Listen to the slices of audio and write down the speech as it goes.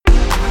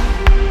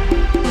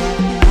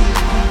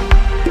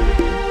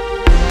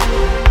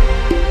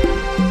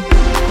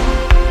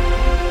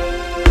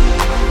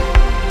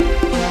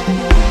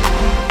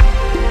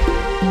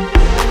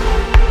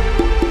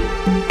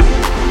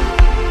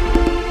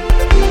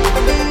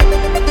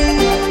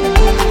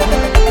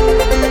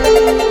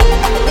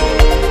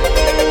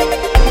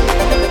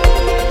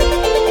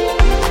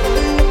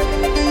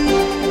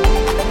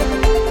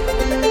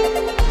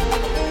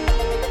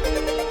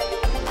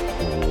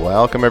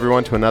Welcome,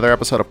 everyone, to another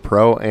episode of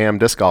Pro-Am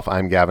Disc Golf.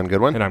 I'm Gavin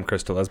Goodwin. And I'm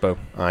Crystal Lesbo.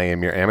 I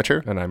am your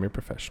amateur. And I'm your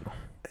professional.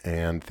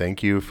 And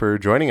thank you for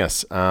joining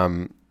us.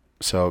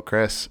 So,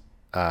 Chris,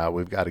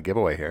 we've got a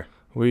giveaway here.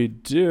 We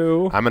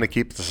do. I'm going to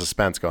keep the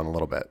suspense going a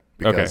little bit.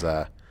 Because,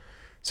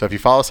 so if you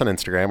follow us on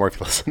Instagram or if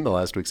you listen to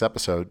last week's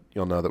episode,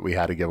 you'll know that we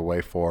had a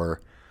giveaway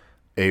for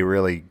a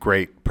really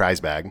great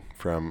prize bag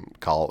from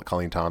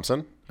Colleen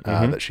Thompson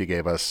that she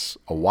gave us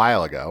a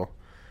while ago.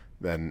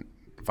 Then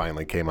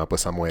finally came up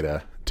with some way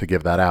to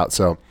give that out.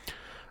 So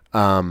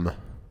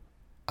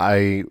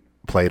I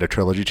played a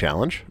trilogy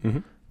challenge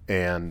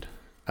and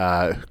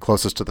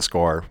closest to the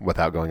score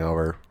without going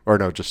over, or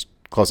no, just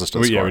closest to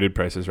the score. Yeah, we did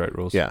Price is Right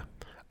rules. Yeah.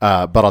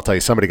 But I'll tell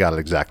you, somebody got it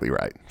exactly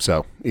right.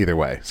 So either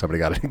way, somebody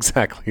got it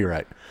exactly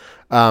right.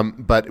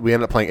 But we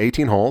ended up playing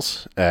 18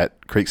 holes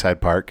at Creekside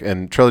Park,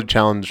 and trilogy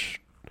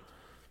challenge,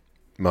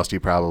 most of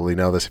you probably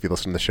know this if you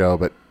listen to the show,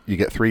 but you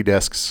get 3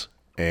 discs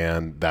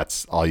and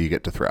that's all you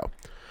get to throw.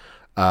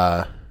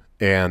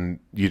 And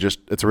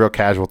it's a real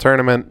casual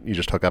tournament. You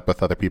just hook up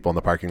with other people in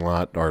the parking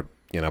lot or,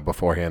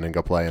 beforehand and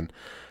go play. And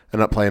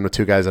ended up playing with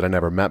 2 guys that I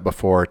never met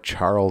before,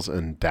 Charles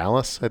and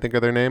Dallas, I think are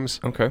their names.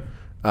 Okay.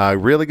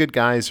 Really good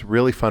guys,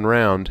 really fun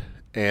round.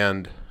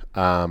 And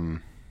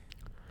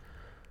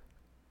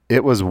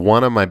it was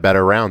one of my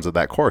better rounds of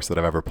that course that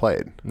I've ever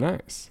played.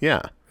 Nice.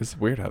 Yeah. It's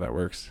weird how that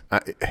works.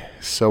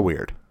 So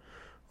weird.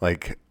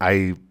 Last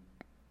time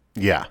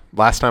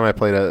I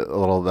played that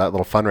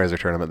little fundraiser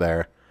tournament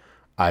there,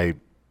 I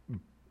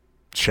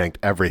shanked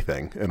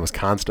everything and was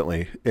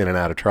constantly in and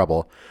out of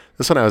trouble.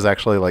 This one I was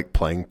actually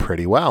playing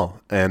pretty well.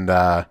 And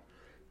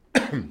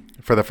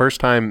for the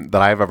first time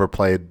that I've ever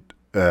played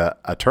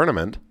a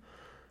tournament,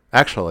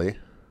 actually,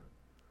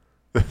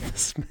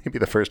 this may be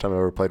the first time I've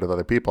ever played with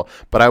other people,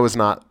 but I was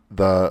not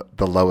the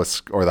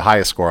lowest or the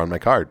highest score on my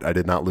card. I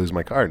did not lose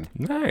my card.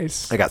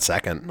 Nice. I got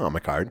second on my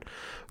card.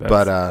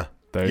 There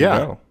you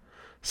go.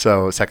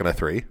 So second of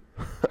 3.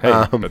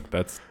 Hey, but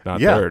that's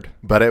not third.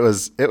 But it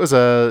was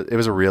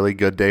a really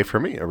good day for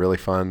me. A really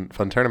fun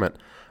tournament.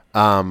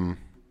 The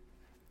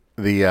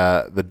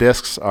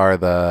discs are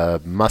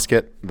the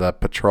Musket, the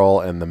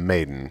Patrol, and the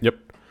Maiden. Yep.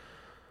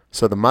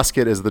 So the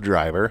Musket is the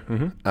driver.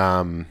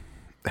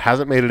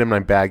 Hasn't made it in my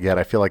bag yet.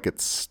 I feel like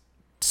it's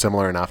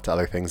similar enough to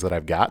other things that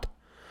I've got.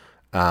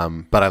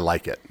 But I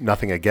like it.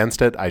 Nothing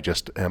against it. I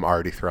just am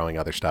already throwing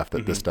other stuff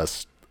that this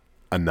does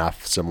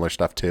enough similar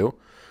stuff too.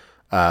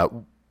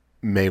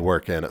 May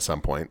work in at some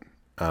point.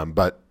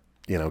 But,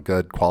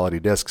 good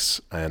quality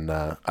discs, and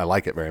I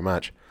like it very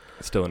much.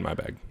 It's still in my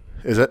bag.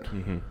 Is it?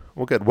 Mm-hmm.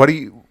 Well, good.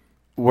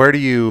 Where do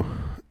you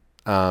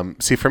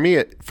see, for me,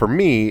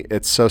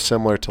 it's so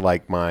similar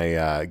to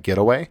my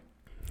Getaway.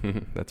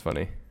 That's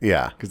funny.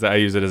 Yeah. Because I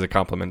use it as a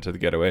compliment to the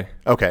Getaway.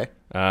 Okay.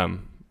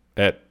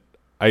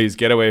 I use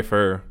Getaway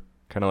for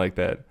kind of like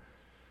that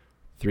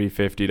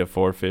 350 to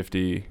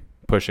 450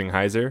 pushing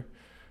hyzer.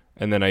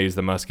 And then I use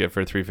the Musket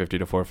for 350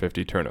 to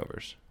 450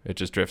 turnovers. It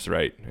just drifts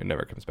right. It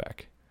never comes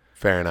back.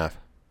 Fair enough.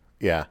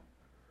 Yeah.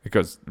 It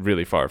goes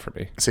really far for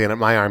me. See, and at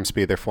my arm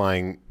speed, they're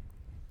flying.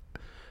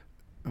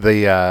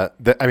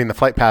 The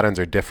flight patterns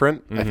are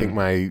different. I think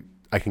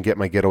I can get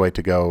my Getaway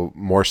to go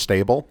more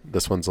stable.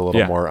 This one's a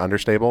little more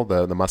understable,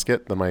 the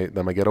Musket, than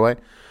my Getaway,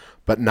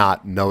 but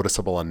not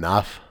noticeable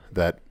enough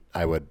that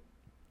I would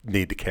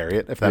need to carry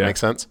it, if that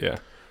makes sense. Yeah.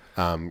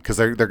 Because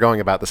they're going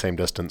about the same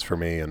distance for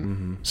me,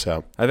 and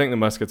so I think the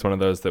Musket's one of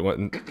those that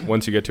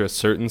once you get to a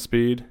certain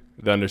speed,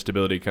 the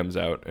understability comes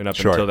out, and up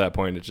until that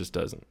point, it just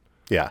doesn't.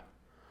 Yeah.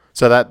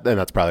 So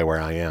that's probably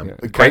where I am.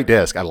 Yeah. Great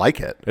disc, I like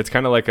it. It's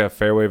kind of like a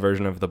fairway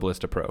version of the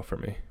Ballista Pro for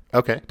me.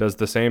 Okay. Does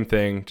the same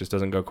thing, just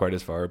doesn't go quite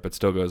as far, but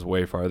still goes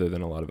way farther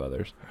than a lot of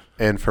others.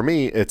 And for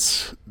me,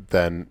 it's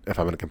then if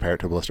I'm going to compare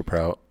it to a Ballista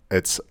Pro,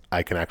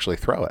 I can actually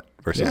throw it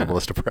versus a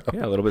Ballista Pro.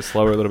 Yeah, a little bit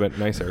slower, a little bit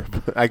nicer.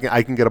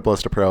 I can get a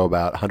Ballista Pro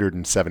about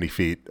 170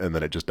 feet, and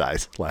then it just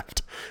dies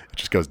left. It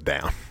just goes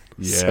down.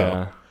 Yeah.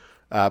 So,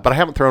 but I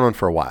haven't thrown one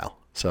for a while.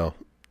 So,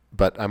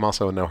 but I'm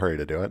also in no hurry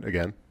to do it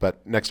again.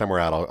 But next time we're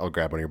out, I'll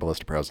grab one of your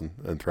Ballista Pros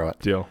and throw it.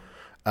 Deal.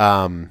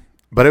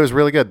 But it was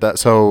really good.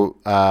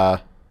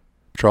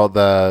 Patrol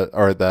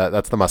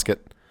that's the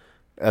Musket.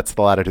 That's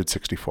the Latitude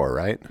 64,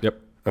 right?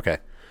 Yep. Okay.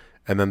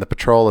 And then the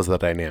Patrol is the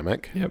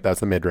Dynamic. Yep. That's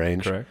the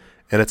mid-range. Correct.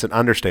 And it's an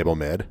understable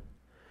mid.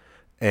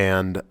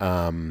 And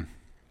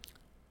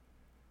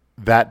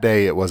that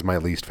day it was my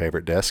least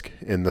favorite disc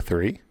in the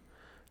 3.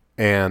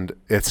 And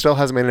it still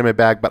hasn't made it in my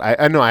bag, but I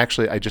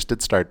just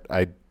did start.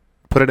 I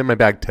put it in my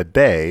bag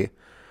today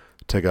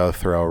to go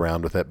throw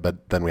around with it,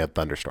 but then we had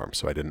thunderstorms,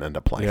 so I didn't end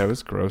up playing. Yeah, it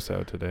was gross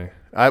out today.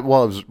 It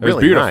was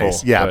really beautiful,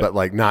 nice. Yeah, but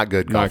not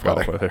good golf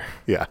weather.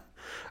 Yeah.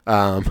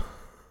 I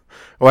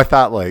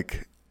thought by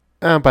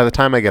the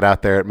time I get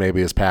out there, it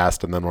maybe is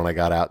past. And then when I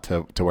got out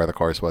to where the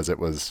course was, it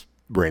was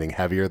raining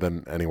heavier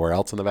than anywhere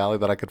else in the valley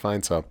that I could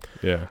find. So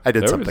yeah, I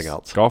did something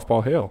else. Golf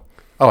ball hail.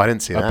 Oh, I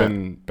didn't see that. Up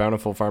in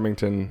Bountiful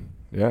Farmington.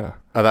 Yeah.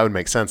 Oh, that would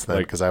make sense then,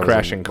 because I was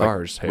crashing in,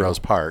 cars. Rose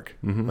Park.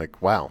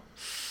 Wow.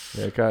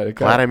 Yeah, it got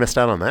Glad I missed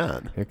out on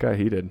that. It got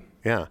heated.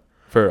 Yeah.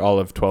 For all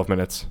of 12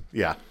 minutes.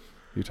 Yeah.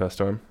 Utah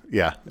Storm.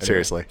 Yeah, Anyway,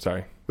 seriously.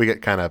 Sorry. We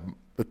get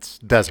it's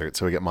desert,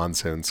 so we get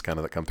monsoons kind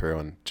of that come through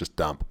and just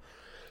dump.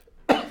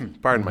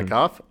 Pardon my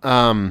cough.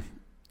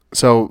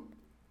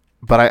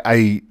 But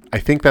I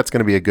think that's going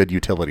to be a good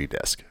utility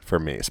disc for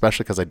me,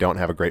 especially because I don't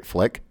have a great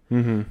flick.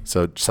 Mm-hmm.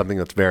 So something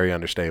that's very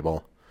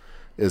understable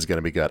is going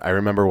to be good. I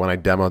remember when I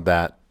demoed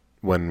that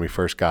when we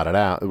first got it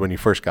out, when you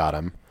first got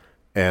them,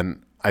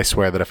 and I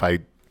swear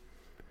that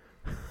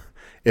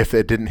if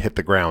it didn't hit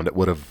the ground, it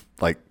would have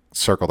like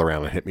circled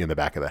around and hit me in the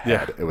back of the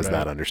head. Yeah, It was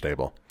right. that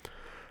unstable.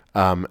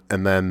 And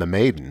then the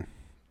Maiden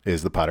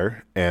is the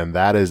putter, and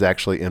that is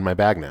actually in my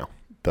bag now.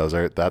 That's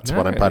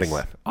what I'm putting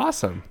Nice. with.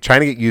 Awesome.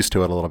 Trying to get used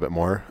to it a little bit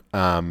more.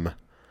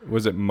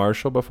 Was it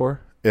Marshall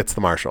before? It's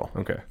the Marshall.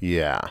 Okay.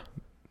 Yeah.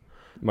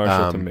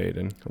 Marshall to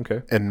Maiden.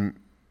 Okay. And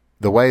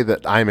the way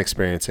that I'm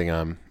experiencing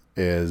them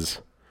is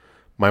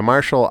my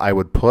Marshall, I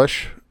would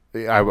push.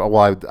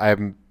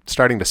 I'm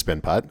starting to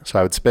spin putt, so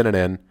I would spin it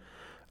in,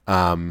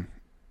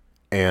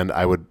 and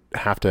I would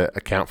have to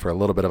account for a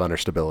little bit of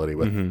understability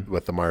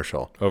with the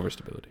Marshall.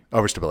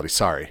 Overstability.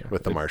 Sorry,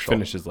 with the It Marshall.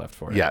 Finishes left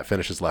for you. Yeah, it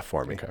finishes left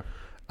for me. Okay.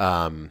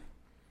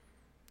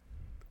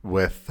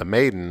 With the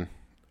Maiden,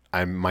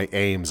 my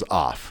aim's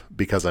off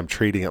because I'm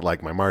treating it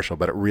like my Marshall,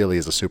 but it really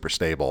is a super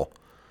stable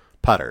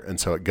putter, and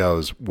so it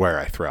goes where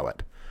I throw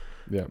it.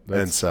 Yeah.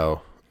 And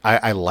so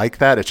I like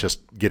that. It's just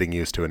getting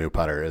used to a new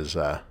putter is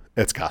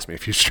it's cost me a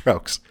few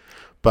strokes.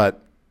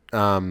 But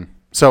I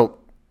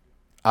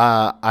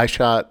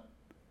shot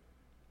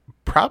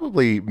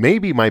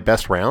maybe my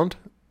best round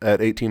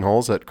at 18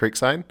 holes at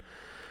Creekside.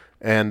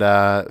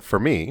 And for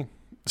me,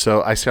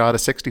 so I shot a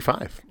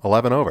 65,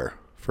 11 over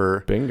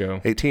for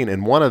Bingo. 18.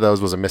 And one of those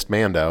was a missed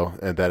Mando,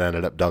 and that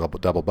ended up double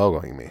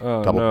bogeying me.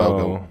 Oh,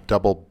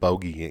 Double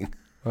bogeying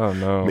Oh,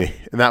 no. me.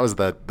 And that was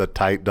the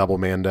tight double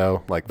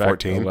Mando, like Back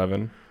 14.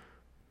 11.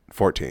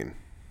 14.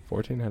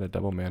 14 had a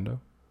double Mando?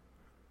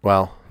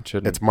 Well, It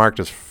shouldn't. it's marked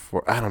as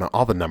I don't know.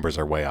 All the numbers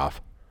are way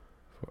off.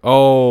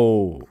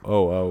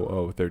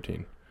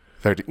 13.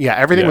 13. Yeah,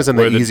 everything was in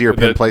the where easier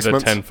pin the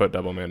placements. 10-foot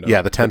double Mando.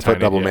 Yeah, the 10-foot tiny-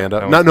 double yeah, Mando.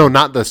 that No, was-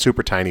 not the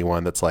super tiny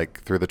one that's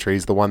like through the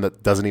trees. The one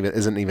that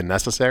isn't even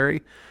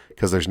necessary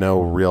because there's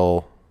no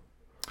real.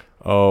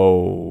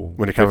 Oh.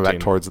 When you're coming 15.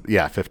 back towards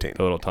 15.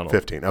 The little tunnel.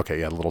 15. Okay,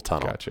 yeah, the little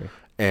tunnel. Got you.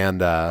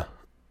 And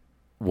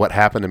what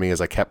happened to me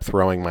is I kept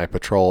throwing my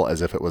patrol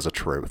as if it was a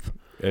truth.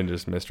 And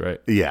just missed right.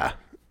 Yeah,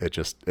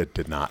 it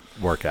did not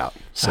work out.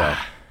 So,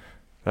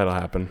 That'll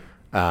happen.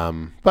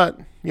 but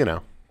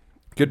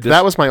Good.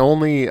 that was my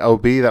only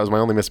OB. That was my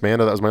only Miss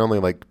Mando. That was my only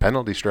like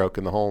penalty stroke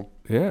in the whole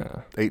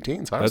Yeah.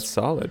 18. So That's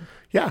solid.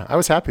 I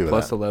was happy with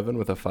Plus that. 11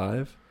 with a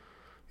 5.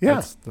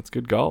 Yeah, That's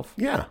good golf.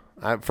 yeah.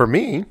 For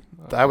me,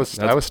 I was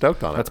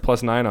stoked on it. That's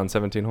plus 9 on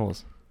 17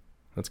 holes.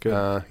 That's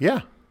good.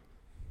 Yeah.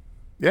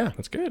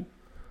 That's good.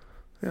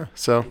 Yeah.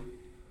 So,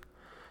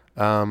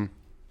 I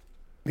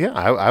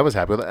was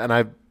happy with it. And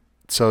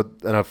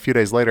a few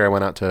days later, I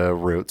went out to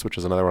Roots, which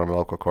is another one of my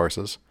local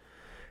courses,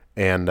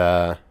 and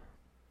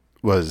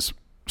was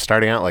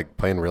starting out like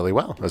playing really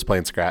well. I was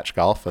playing scratch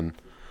golf, and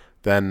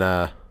then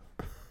I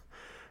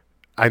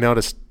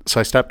noticed. So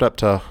I stepped up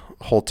to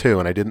hole 2,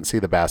 and I didn't see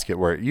the basket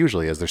where it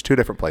usually is. There's 2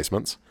 different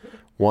placements.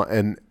 One,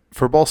 and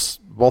for both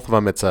of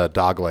them, it's a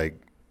dogleg,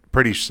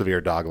 pretty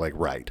severe dogleg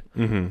right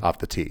off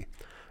the tee.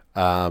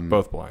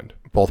 Both blind.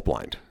 Both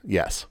blind,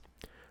 yes.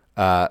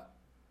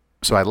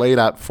 So I laid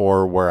up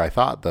for where I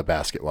thought the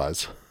basket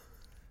was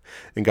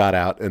and got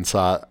out and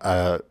saw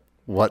it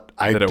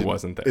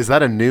wasn't there. Is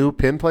that a new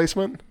pin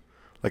placement?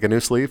 Like a new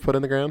sleeve put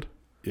in the ground?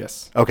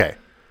 Yes. Okay.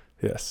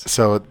 Yes.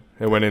 So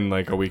It went in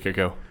like a week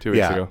ago, 2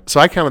 weeks ago. So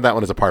I counted that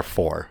one as a par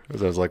 4.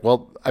 Because I was like,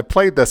 well, I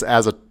played this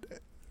as a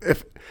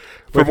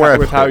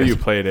With how you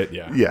played it,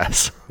 yeah.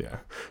 Yes. Yeah.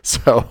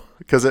 So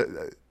because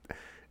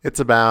it's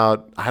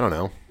about, I don't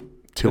know,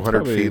 200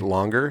 probably- feet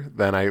longer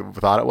than I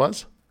thought it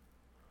was.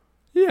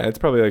 Yeah, it's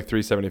probably like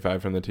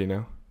 375 from the tee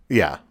now.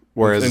 Yeah.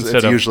 Whereas Instead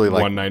it's of usually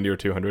like 190 or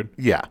 200.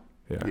 Yeah.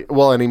 Yeah.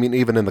 Well, and I mean,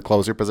 even in the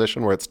closer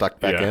position where it's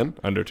stuck back Yeah, in.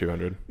 under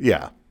 200.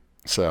 Yeah.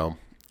 So,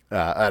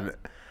 and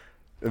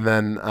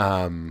then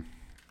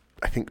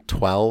I think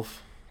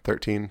 12,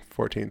 13,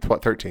 14,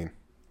 13.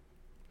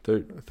 I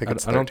think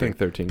it's I don't 13. think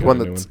 13 The got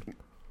one a new that's, one.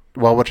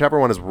 well, whichever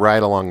one is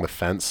right along the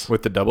fence.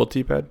 With the double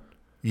tee pad?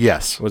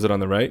 Yes. Was it on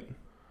the right?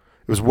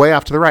 It was way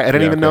off to the right. I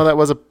didn't Yeah, even okay. know that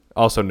was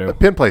Also a new.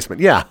 pin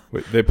placement. Yeah.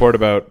 They poured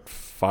about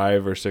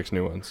 5 or 6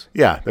 new ones.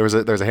 Yeah. There's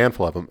a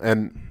handful of them.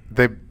 And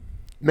they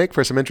make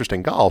for some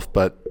interesting golf,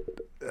 but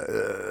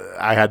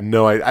I had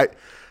no idea.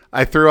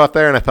 I threw off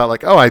there and I thought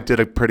like, oh, I did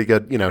a pretty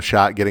good,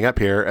 shot getting up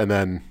here, and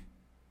then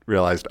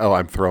realized, oh,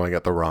 I'm throwing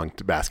at the wrong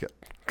basket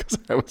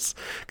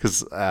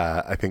because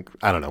I think,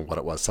 I don't know what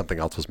it was. Something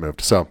else was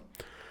moved. So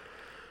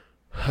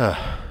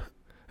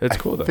It's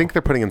cool though. I think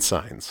they're putting in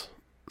signs.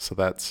 So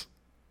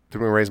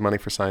did we raise money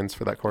for signs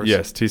for that course?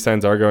 Yes, T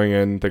signs are going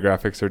in. The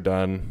graphics are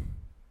done.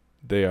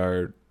 They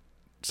are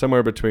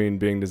somewhere between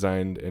being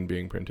designed and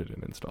being printed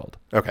and installed.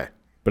 Okay.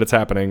 But it's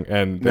happening,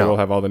 and they No. will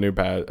have all the new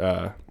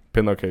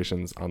pin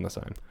locations on the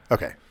sign.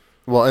 Okay.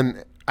 Well,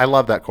 and I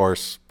love that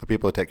course. The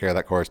people who take care of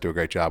that course do a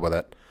great job with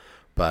it.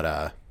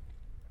 But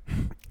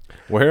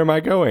Where am I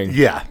going?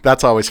 yeah,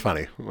 that's always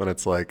funny when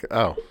it's like,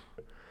 oh,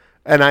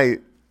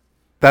 and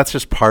that's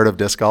just part of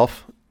disc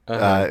golf.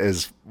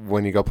 Is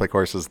when you go play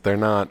courses, they're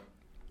not,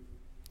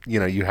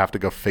 you have to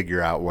go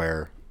figure out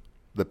where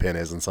the pin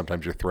is, and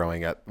sometimes you're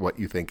throwing at what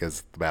you think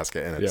is the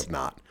basket, and it's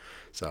not.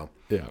 So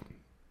Yeah.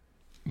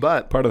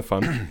 but Part of the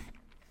fun.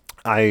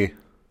 I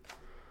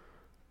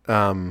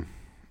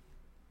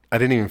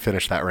didn't even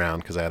finish that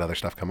round because I had other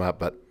stuff come up,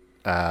 but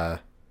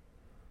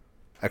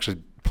actually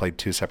played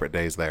 2 separate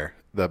days there.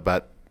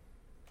 But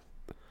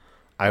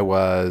I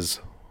was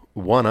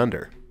 1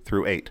 under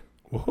through 8,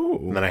 Woohoo.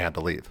 and then I had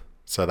to leave.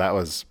 So that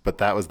was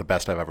the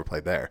best I've ever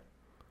played there.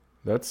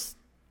 That's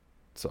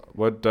so.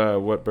 What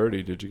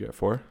birdie did you get?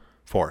 4?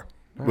 4,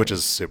 Nice. which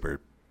is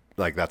super.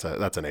 Like that's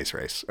an ace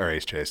race or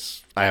ace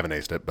chase. I haven't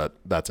aced it, but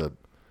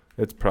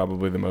It's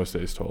probably the most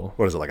aced hole.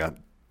 what is it, like a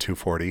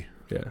 240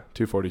 Yeah,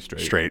 240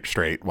 straight.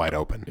 straight wide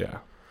open. Yeah.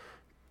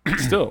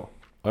 Still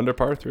under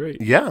par through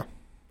 8. Yeah,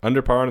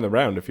 Under par in the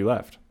round if you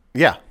left.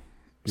 yeah.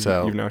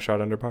 You've now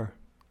shot under par.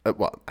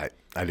 Well, I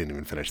didn't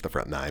even finish the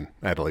front 9.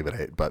 I had to leave at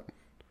 8, but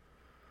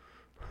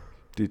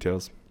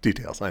Details.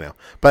 details, I know.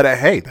 But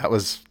hey, that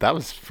was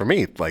for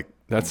me like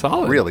That's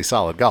solid. really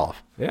solid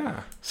golf.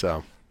 Yeah.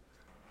 So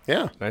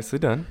yeah, Nicely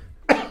done.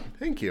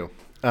 thank you.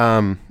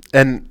 And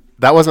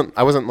I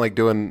wasn't like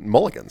doing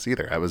mulligans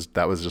either.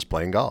 That was just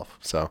playing golf.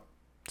 So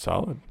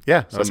Solid.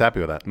 yeah, so I was happy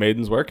with that.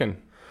 Maiden's working.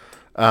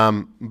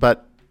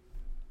 But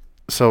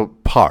so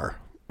par,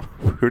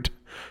 we're talking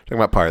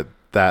about par.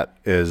 That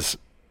is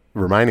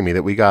reminding me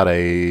that we got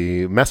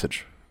a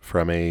message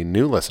from a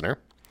new listener.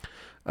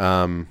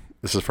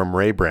 This is from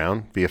Ray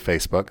Brown via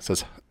Facebook. It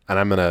says, and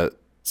I'm going to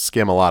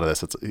skim a lot of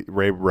this.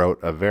 Ray wrote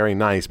a very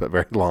nice but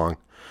very long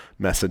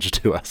message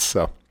to us.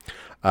 So,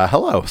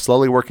 hello.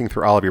 Slowly working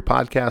through all of your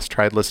podcasts.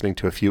 Tried listening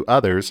to a few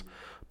others,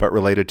 but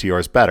related to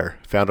yours better.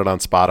 Found it on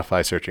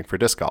Spotify searching for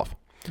disc golf.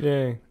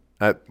 Yay.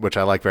 Which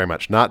I like very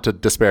much. Not to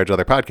disparage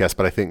other podcasts,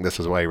 but I think this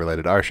is why he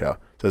related to our show.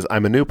 It says,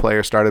 I'm a new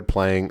player, started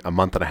playing a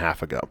month and a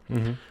half ago.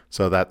 Mm-hmm.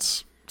 So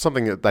that's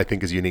something that I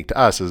think is unique to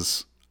us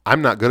is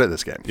I'm not good at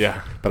this game.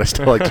 Yeah. But I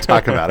still like to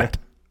talk about it.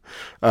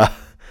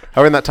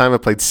 However, in that time, I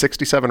played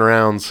 67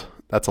 rounds.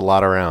 That's a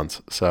lot of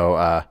rounds.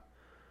 So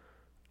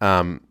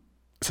it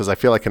says, I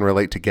feel I can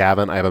relate to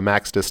Gavin. I have a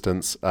max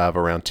distance of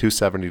around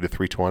 270 to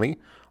 320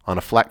 on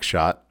a flex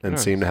shot and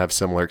Nice. seem to have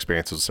similar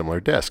experiences with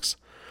similar discs.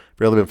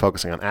 Really been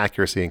focusing on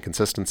accuracy and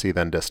consistency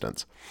than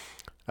distance.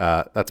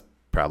 That's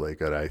probably a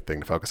good thing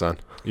to focus on.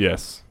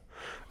 Yes.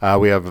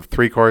 We have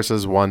 3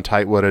 courses, one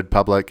tight-wooded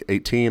public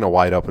 18, a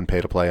wide open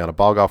pay-to-play on a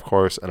ball golf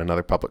course, and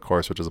another public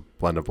course, which is a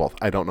blend of both.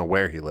 I don't know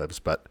where he lives,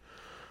 but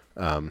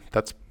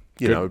that's,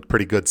 a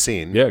pretty good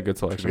scene. Yeah, good We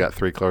selection. got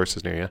 3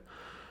 courses near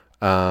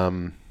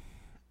you.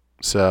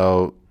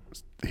 So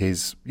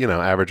he's,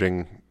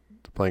 averaging,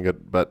 playing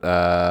good. But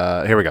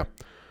here we go.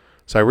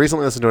 So I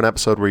recently listened to an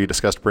episode where you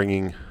discussed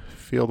bringing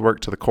field work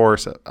to the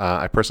course.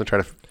 I personally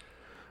try to...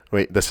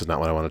 Wait, this is not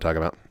what I want to talk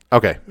about.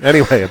 Okay.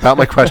 Anyway, about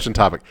my question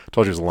topic.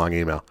 Told you it was a long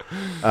email.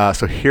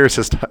 So here's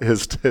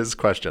his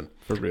question.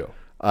 For real.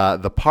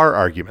 The par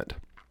argument.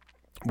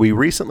 We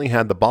recently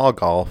had the ball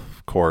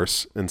golf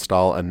course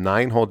install a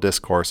 9-hole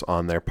disc course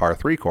on their par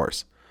 3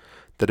 course.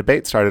 The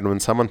debate started when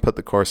someone put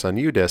the course on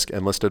UDisc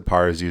and listed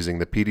pars using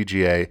the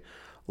PDGA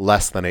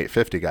less than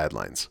 850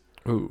 guidelines.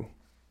 Ooh.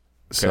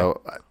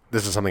 So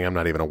this is something I'm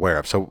not even aware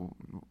of. So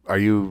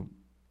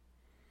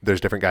there's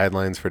different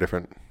guidelines for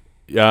different...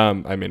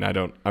 I mean,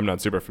 I'm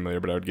not super familiar,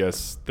 but I would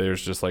guess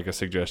there's just like a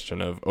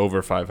suggestion of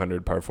over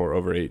 500 par 4,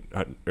 over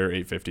 800 or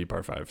 850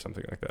 par 5,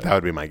 something like that. That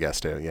would be my guess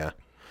too, yeah.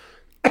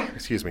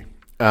 Excuse me.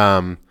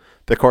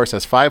 The course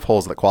has 5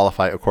 holes that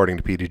qualify according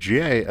to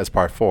PDGA as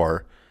par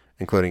 4,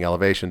 including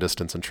elevation,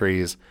 distance, and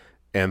trees,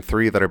 and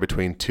 3 that are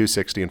between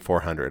 260 and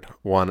 400,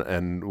 one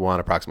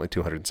approximately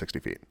 260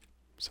 feet.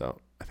 So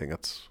I think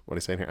that's what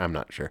he's saying here. I'm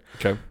not sure.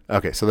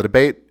 Okay, so the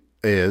debate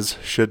is,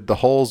 should the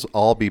holes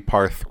all be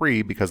par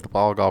 3 because the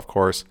ball golf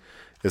course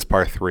is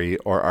par 3,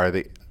 or are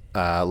the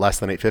less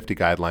than 850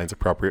 guidelines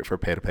appropriate for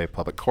pay-to-pay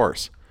public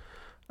course?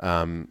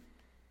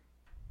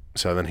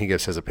 So then he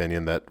gives his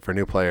opinion that for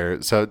new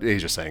players, so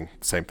he's just saying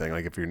the same thing,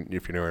 like if you're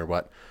new or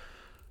what.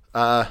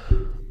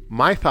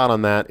 My thought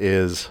on that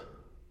is,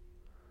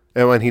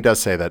 and when he does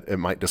say that it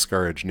might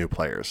discourage new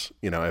players,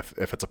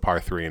 if it's a par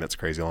 3 and it's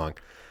crazy long,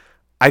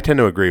 I tend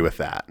to agree with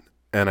that.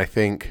 And I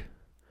think,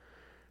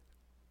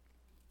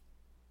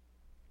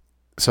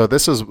 so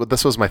this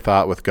was my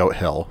thought with Goat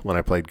Hill when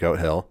I played Goat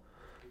Hill.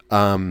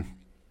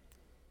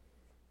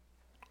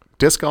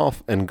 Disc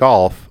golf and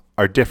golf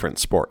are different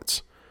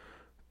sports.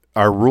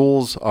 Our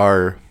rules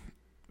are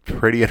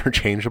pretty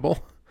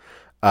interchangeable,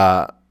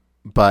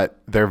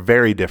 but they're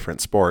very different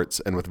sports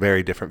and with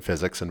very different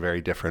physics and very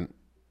different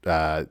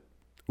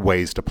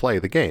ways to play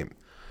the game.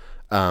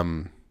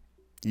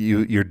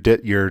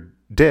 Your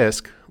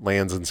disc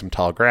lands in some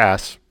tall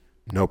grass,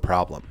 no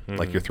problem. Mm-hmm.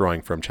 Like you're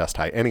throwing from chest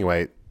height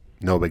anyway,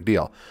 no big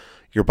deal.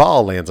 Your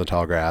ball lands on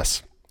tall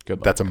grass, Good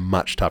luck. That's a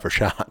much tougher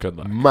shot. Good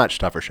luck. Much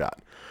tougher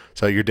shot.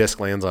 So your disc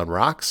lands on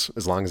rocks,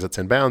 as long as it's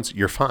in bounds,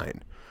 you're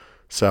fine.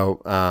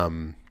 So,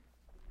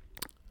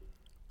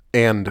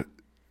 and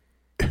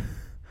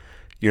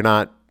you're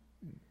not,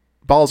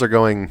 balls are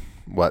going,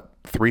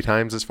 3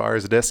 times as far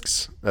as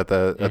discs at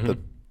the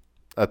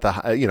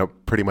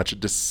pretty much at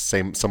just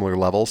similar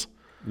levels.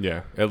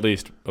 Yeah, at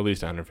least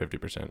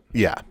 150%.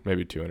 Yeah.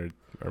 Maybe 200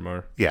 or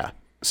more. Yeah.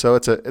 So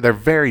they're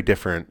very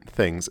different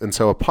things. And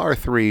so a par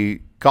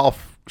 3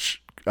 golf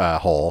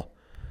hole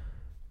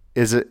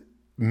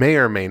may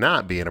or may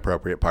not be an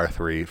appropriate par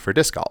 3 for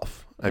disc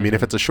golf. I mean,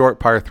 if it's a short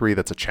par 3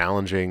 that's a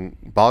challenging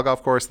ball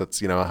golf course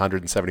that's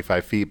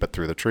 175 feet but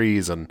through the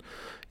trees and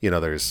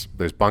there's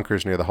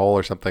bunkers near the hole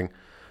or something,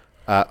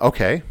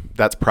 okay,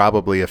 that's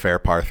probably a fair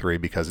par 3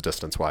 because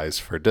distance wise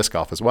for disc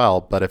golf as well.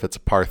 But if it's a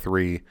par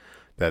 3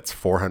 that's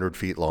 400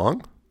 feet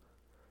long,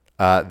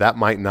 that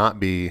might not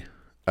be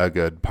a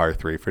good par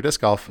 3 for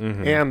disc golf.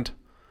 And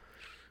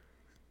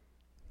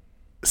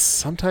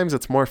sometimes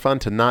it's more fun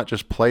to not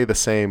just play the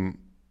same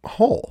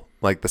hole,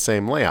 like the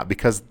same layout,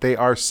 because they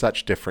are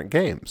such different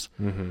games.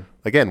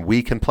 Again,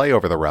 we can play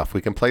over the rough,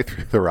 we can play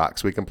through the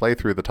rocks, we can play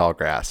through the tall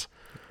grass.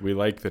 We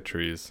like the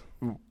trees.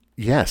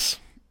 Yes,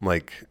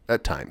 like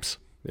at times.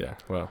 Yeah,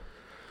 well.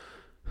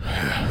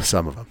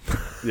 Some of them.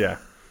 Yeah.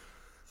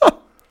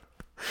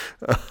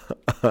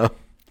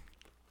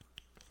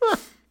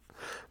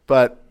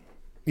 But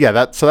yeah,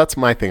 that's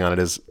my thing on it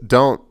is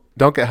don't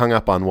get hung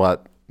up on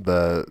what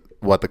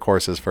the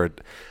course is for.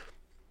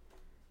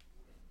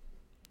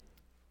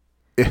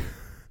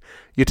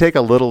 You take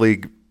a little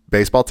league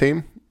baseball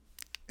team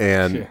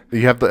and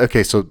you have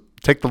so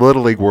take the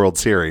Little League World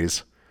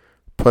Series,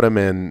 put them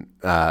in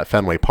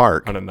Fenway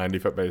Park on a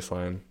 90-foot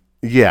baseline.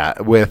 Yeah,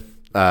 with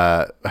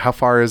how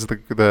far is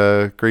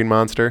the Green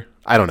Monster?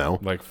 I don't know.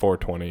 Like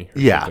 420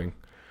 or something.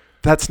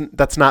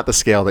 That's not the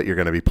scale that you're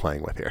going to be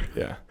playing with here.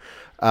 Yeah.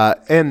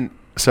 And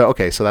so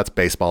that's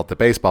baseball to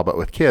baseball, but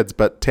with kids.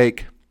 But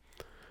take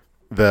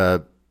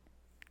the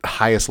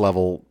highest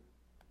level,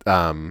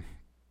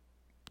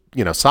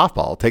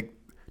 softball.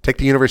 Take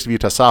the University of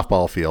Utah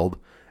softball field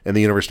and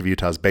the University of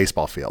Utah's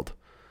baseball field.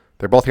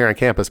 They're both here on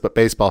campus, but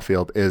baseball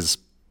field is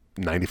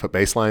 90-foot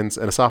baselines,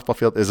 and a softball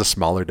field is a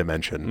smaller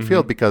dimension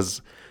field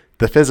because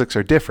the physics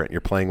are different. You're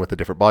playing with a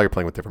different ball. You're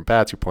playing with different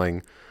bats. You're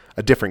playing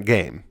a different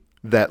game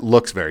that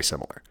looks very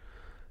similar.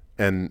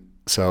 And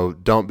so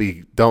don't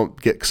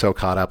get so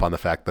caught up on the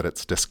fact that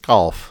it's disc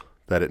golf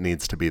that it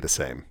needs to be the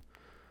same.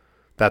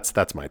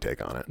 That's my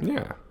take on it.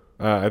 Yeah.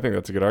 I think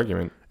that's a good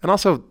argument. And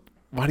also,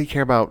 why do you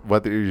care about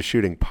whether you're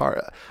shooting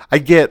par? I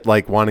get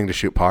like wanting to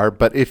shoot par,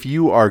 but if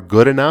you are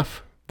good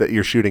enough that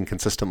you're shooting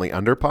consistently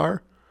under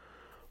par,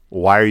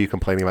 why are you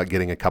complaining about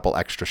getting a couple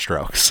extra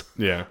strokes?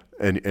 Yeah.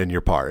 in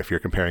your par if you're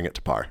comparing it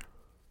to par?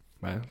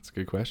 Well, that's a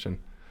good question.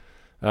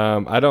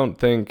 I don't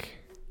think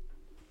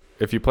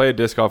if you play a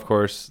disc golf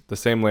course, the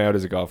same layout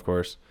as a golf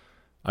course,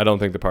 I don't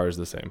think the par is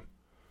the same.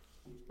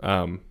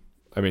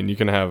 I mean, you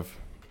can have,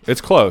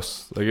 it's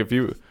close. Like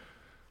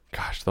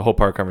the whole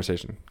par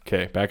conversation.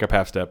 Okay, back up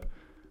half step.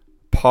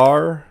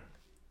 Par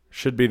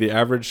should be the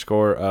average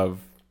score of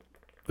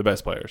the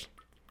best players,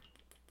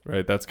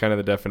 right? That's kind of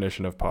the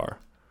definition of par.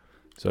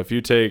 So if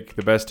you take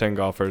the best 10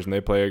 golfers and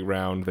they play a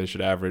round, they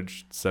should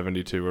average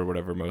 72 or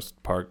whatever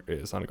most par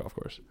is on a golf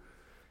course.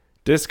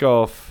 Disc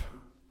golf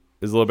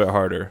is a little bit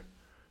harder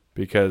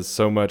because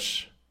so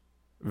much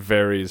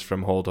varies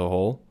from hole to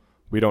hole.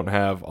 We don't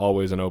have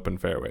always an open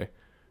fairway.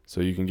 So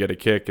you can get a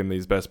kick and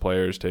these best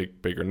players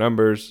take bigger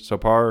numbers. So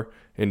par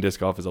in disc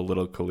golf is a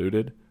little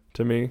colluded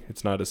to me.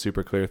 It's not a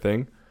super clear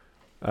thing.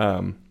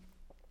 And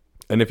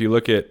if you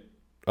look at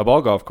a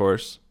ball golf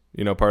course,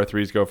 par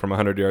threes go from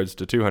 100 yards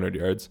to 200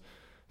 yards,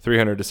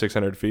 300 to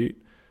 600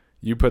 feet.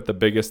 You put the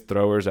biggest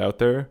throwers out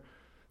there,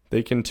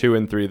 they can 2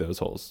 and 3 those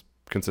holes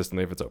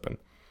consistently if it's open.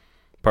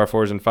 Par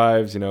 4s and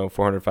 5s,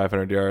 400,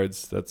 500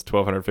 yards, that's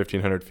 1,200,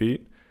 1,500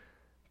 feet.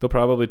 They'll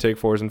probably take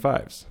 4s and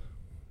 5s.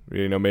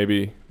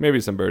 Maybe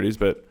some birdies,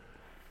 but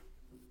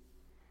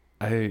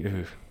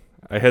I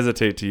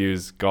hesitate to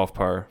use golf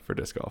par for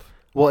disc golf.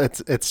 Well,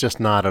 it's just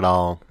not at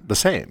all the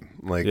same.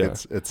 Like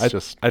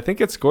I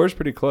think it scores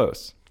pretty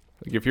close.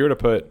 Like if you were to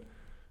put,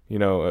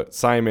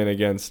 Simon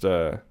against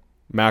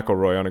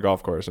McIlroy on a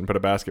golf course and put a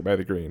basket by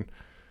the green,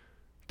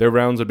 their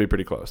rounds would be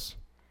pretty close.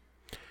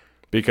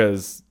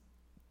 Because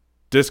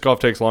disc golf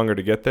takes longer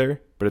to get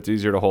there, but it's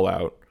easier to hole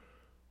out.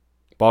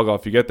 Ball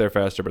golf, you get there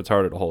faster, but it's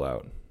harder to hole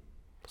out.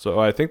 So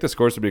I think the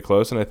scores would be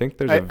close, and I think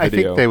there's a video. I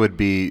think they would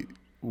be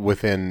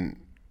within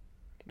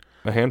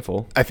a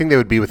handful. I think they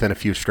would be within a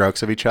few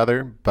strokes of each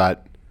other,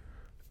 but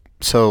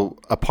so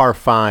a par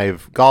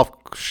 5 golf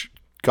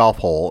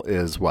hole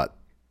is what?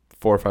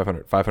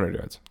 500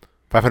 yards.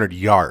 500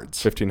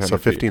 yards. 1,500 so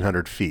feet.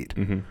 1,500 feet.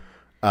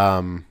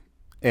 Mm-hmm.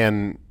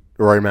 And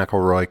Rory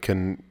McIlroy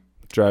can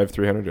drive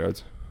 300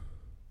 yards.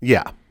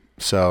 Yeah.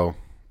 So,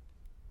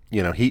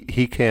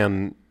 he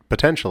can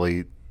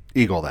potentially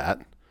eagle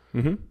that.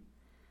 Mm-hmm.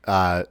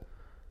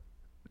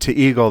 To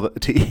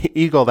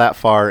eagle that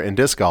far in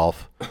disc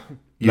golf,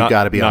 you've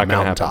got to be on a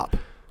mountaintop.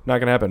 Not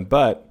going to happen.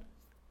 But,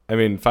 I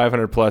mean,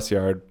 500-plus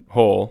yard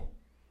hole,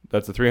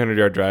 that's a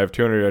 300-yard drive,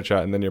 200-yard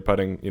shot, and then you're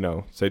putting,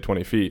 say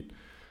 20 feet.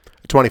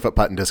 A 20-foot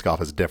putt in disc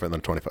golf is different than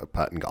a 20-foot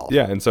putt in golf.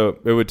 Yeah, and so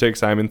it would take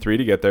Simon 3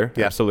 to get there,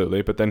 Yeah.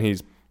 absolutely. But then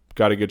he's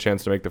got a good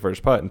chance to make the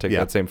first putt and take Yeah.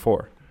 that same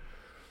 4.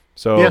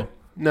 So Yeah,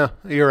 no,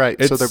 you're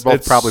right. So they're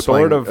both probably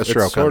playing a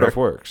stroke It sort under. of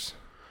works.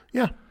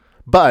 Yeah,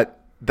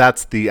 but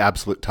that's the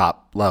absolute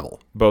top level.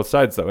 Both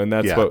sides, though, and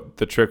that's Yeah. what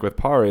the trick with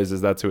par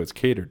is that's who it's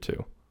catered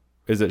to,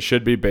 is it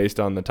should be based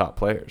on the top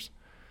players.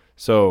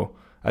 So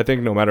I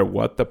think no matter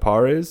what the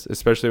par is,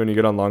 especially when you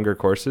get on longer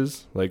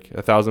courses, like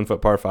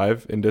 1,000-foot par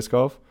 5 in disc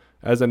golf,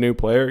 as a new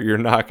player, you're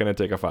not going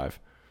to take a 5.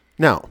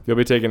 No, You'll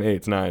be taking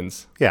 8s,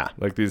 9s, yeah,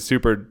 like these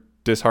super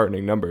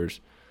disheartening numbers.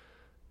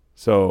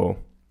 So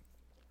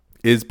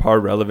is par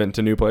relevant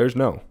to new players?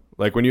 No.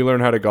 Like when you learn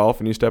how to golf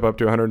and you step up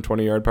to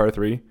 120-yard par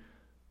 3,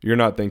 you're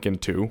not thinking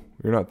 2.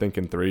 You're not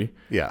thinking 3.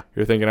 yeah,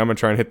 You're thinking, I'm going to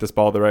try and hit this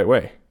ball the right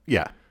way.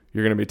 yeah.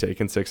 You're going to be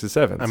taking 6s,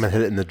 7s. I'm gonna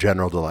hit it in the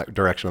general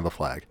direction of the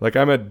flag. Like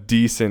I'm a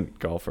decent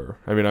golfer.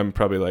 I mean, I'm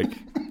probably like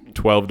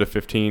 12 to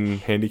 15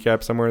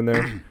 handicap, somewhere in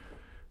there.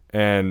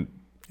 And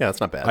Yeah, that's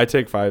not bad. I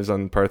take 5s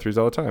on par 3s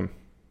all the time.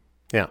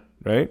 Yeah.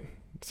 Right?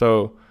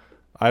 So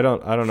I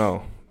don't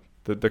know.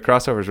 The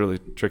crossover is really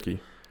tricky.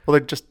 Well,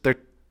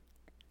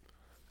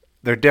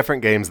 they're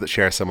different games that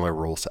share a similar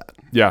rule set,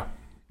 Yeah.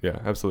 Yeah,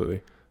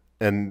 absolutely.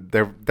 and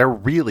they're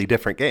really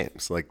different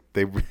games. Like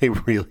they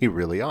really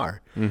really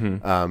are.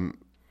 Mm-hmm.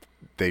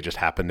 They just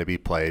happen to be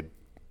played.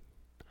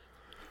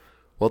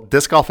 Well,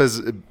 disc golf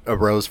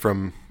arose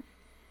from,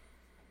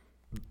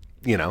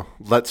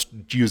 let's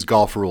use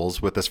golf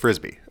rules with this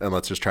frisbee and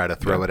let's just try to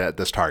throw it at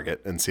this target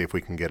and see if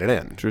we can get it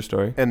in. True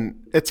story.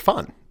 And it's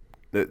fun.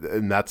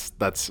 And that's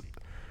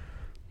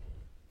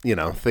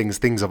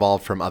things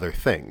evolve from other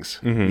things,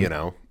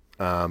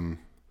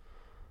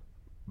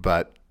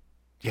 but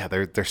yeah,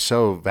 they're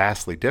so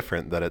vastly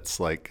different that it's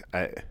like,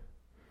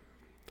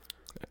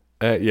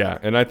 Yeah,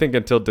 and I think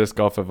until disc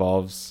golf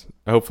evolves,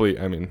 I hope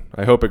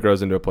it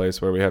grows into a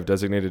place where we have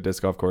designated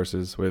disc golf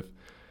courses with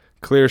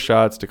clear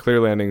shots to clear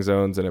landing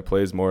zones, and it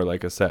plays more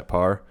like a set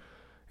par.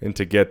 And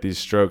to get these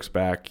strokes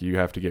back, you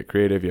have to get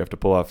creative. You have to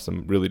pull off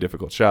some really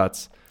difficult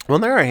shots. well,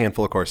 there are a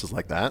handful of courses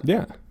like that.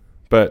 Yeah,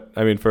 but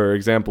I mean, for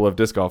example of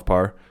disc golf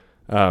par,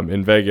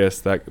 in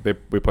Vegas,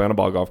 we play on a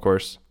ball golf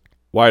course,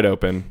 wide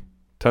open,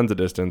 tons of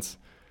distance,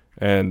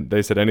 and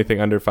they said anything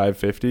under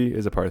 550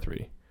 is a par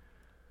 3.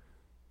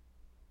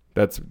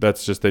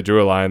 That's just, they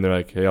drew a line. They're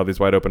like, hey, all these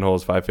wide open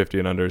holes, 550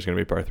 and under is going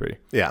to be par 3.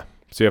 Yeah.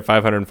 So you have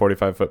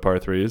 545-foot par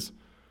 3s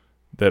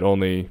that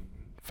only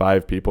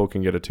 5 people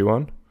can get a 2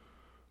 on,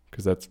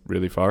 because that's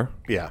really far,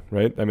 Yeah.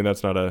 right? I mean,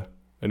 that's not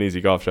an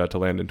easy golf shot to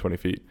land in 20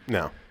 feet.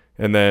 No.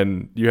 And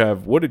then you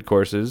have wooded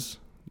courses.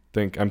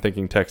 I'm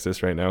thinking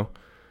Texas right now,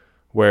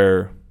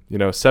 where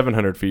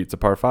 700 feet is a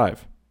par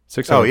 5,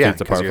 600 Oh, yeah, feet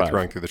is a par because you're 5,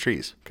 throwing through the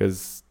trees.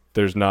 because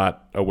there's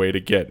not a way to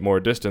get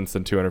more distance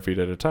than 200 feet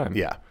at a time.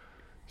 Yeah.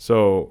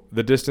 So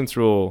the distance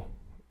rule,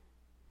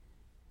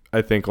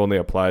 I think, only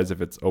applies if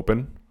it's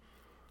open,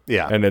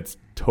 Yeah. and it's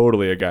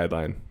totally a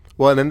guideline.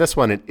 Well, and in this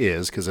one it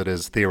is, because it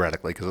is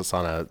theoretically, because it's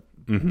on a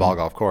ball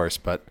golf course.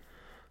 But,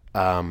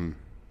 yeah,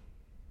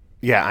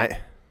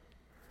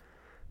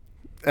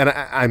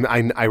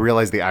 I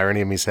realize the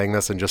irony of me saying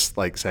this and just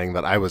like saying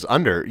that I was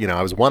under,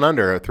 I was 1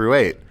 under through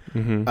 8.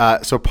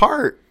 So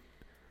par,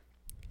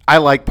 I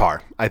like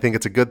par. I think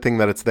it's a good thing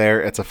that it's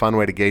there. It's a fun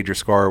way to gauge your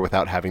score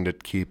without having to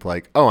keep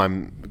like, oh,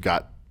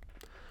 got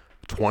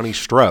 20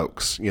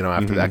 strokes,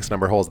 after the X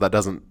number of holes.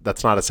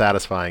 That's not as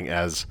satisfying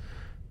as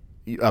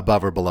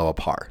above or below a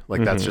par.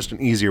 Like that's just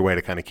an easier way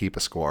to kind of keep a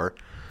score.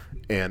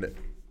 And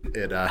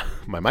it,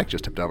 my mic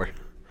just tipped over.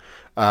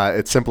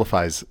 It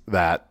simplifies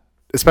that,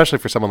 especially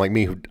for someone like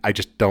me who I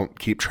just don't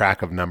keep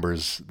track of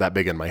numbers that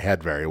big in my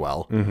head very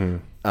well.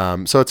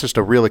 So it's just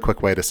a really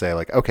quick way to say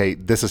like, okay,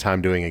 this is how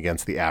I'm doing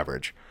against the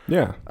average.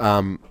 Yeah.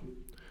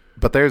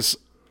 But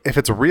if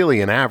it's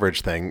really an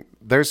average thing,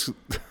 there's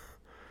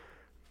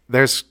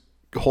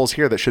holes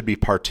here that should be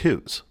par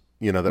 2s,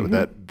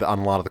 that on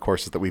a lot of the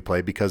courses that we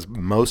play, because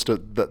most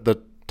of the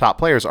top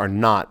players are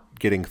not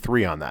getting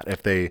 3 on that.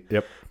 If they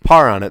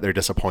par on it, they're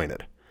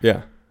disappointed.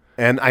 Yeah.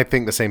 And I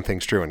think the same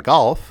thing's true in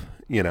golf,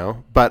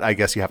 but I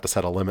guess you have to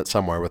set a limit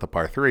somewhere with a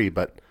par 3,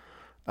 but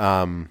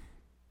don't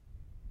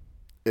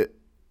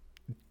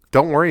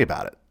worry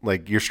about it.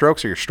 Like your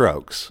strokes are your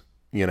strokes,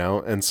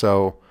 and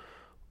so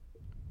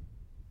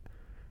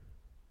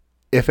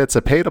if it's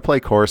a pay-to-play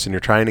course and you're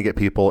trying to get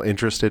people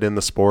interested in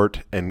the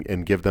sport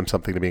and give them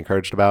something to be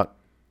encouraged about,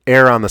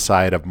 err on the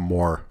side of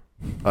more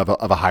of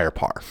a higher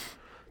par.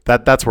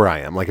 That's where I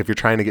am. Like if you're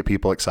trying to get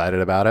people excited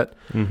about it,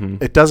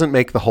 it doesn't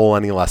make the hole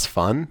any less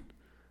fun.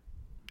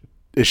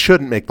 It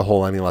shouldn't make the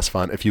hole any less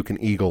fun if you can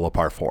eagle a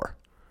par 4.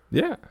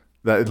 Yeah.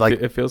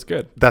 It feels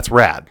good. That's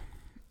rad.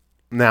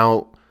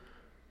 Now,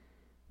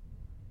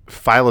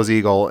 Philo's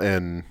eagle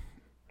in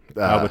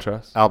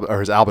Albatross.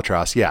 His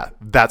albatross, yeah,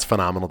 that's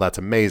phenomenal. That's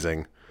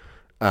amazing.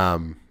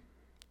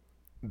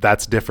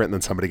 that's different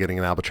than somebody getting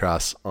an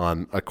albatross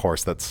on a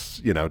course that's,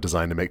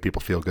 designed to make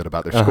people feel good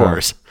about their Uh-huh.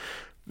 scores.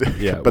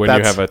 Yeah, But when you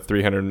that's- have a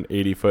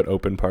 380-foot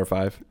open par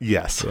 5.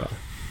 Yes. Yeah,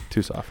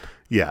 too soft.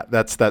 Yeah,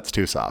 that's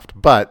too soft.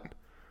 But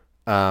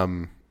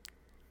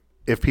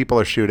if people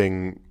are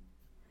shooting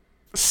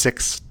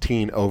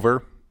 16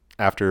 over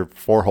after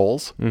 4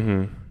 holes,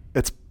 Mm-hmm.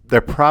 they're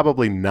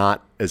probably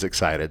not as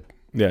excited.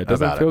 Yeah, it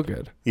doesn't About feel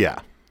good. Yeah.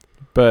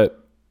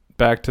 But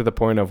back to the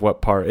point of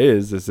what par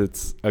is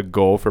it's a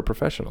goal for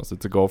professionals.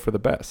 It's a goal for the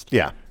best.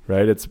 Yeah.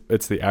 Right?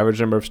 It's the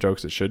average number of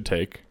strokes it should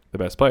take the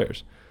best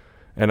players.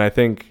 And I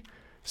think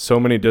so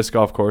many disc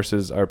golf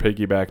courses are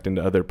piggybacked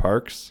into other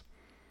parks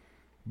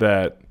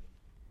that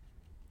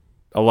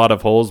a lot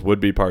of holes would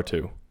be par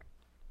 2.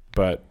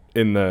 But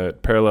in the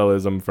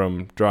parallelism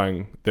from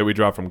that we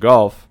draw from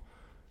golf,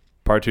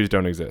 par 2s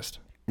don't exist.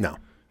 No.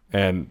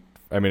 And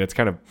I mean, it's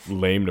kind of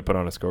lame to put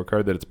on a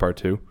scorecard that it's par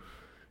 2.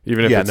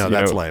 Even if Yeah, it's, no,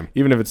 that's lame.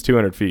 Even if it's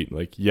 200 feet,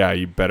 like, yeah,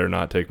 you better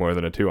not take more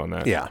than a 2 on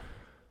that. Yeah.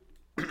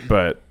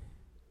 But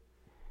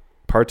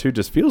par 2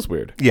 just feels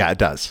weird. Yeah, it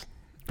does.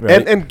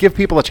 Right? And give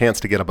people a chance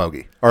to get a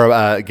bogey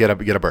or get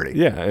a birdie.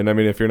 Yeah, and I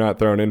mean, if you're not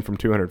throwing in from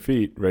 200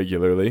 feet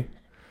regularly,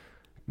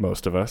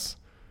 most of us,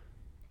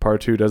 par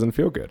 2 doesn't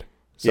feel good.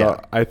 So Yeah.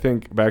 I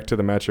think back to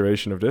the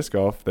maturation of disc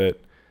golf that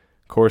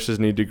courses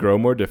need to grow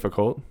more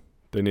difficult.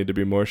 They need to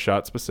be more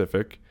shot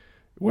specific,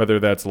 whether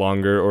that's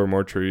longer or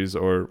more trees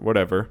or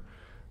whatever.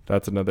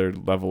 That's another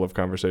level of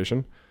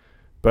conversation.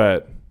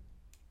 But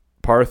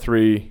par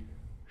 3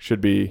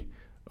 should be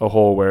a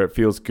hole where it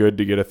feels good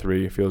to get a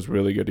 3, it feels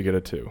really good to get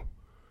a 2.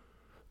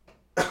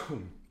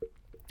 And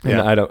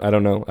Yeah. I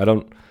don't know. I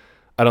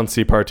don't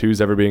see par 2s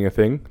ever being a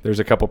thing. There's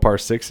a couple par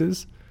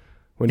 6s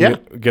when Yeah.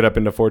 you get up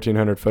into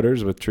 1,400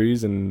 footers with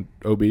trees and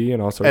OB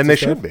and all sorts And of they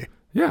stuff. should be.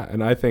 Yeah,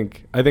 and I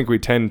think we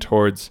tend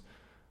towards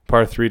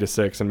par 3 to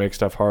 6 and make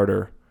stuff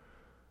harder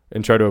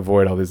and try to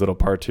avoid all these little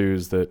par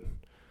 2s that.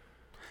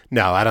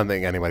 No, I don't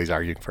think anybody's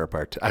arguing for a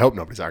par 2. I hope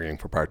nobody's arguing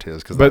for par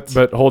 2s because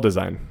But hole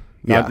design,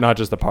 Yeah. not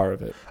just the par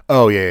of it.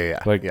 Oh yeah.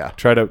 Like yeah.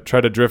 try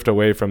to drift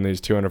away from these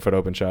 200-foot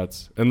open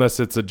shots unless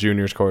it's a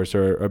juniors course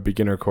or a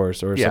beginner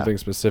course or Yeah. something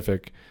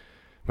specific.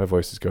 My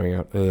voice is going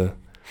out.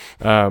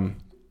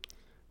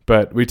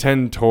 But we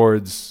tend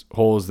towards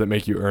holes that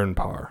make you earn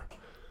par.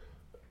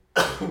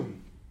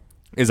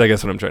 Is I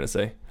guess what I'm trying to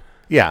say.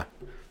 Yeah.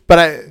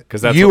 But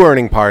 'Cause that's you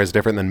earning par is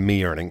different than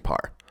me earning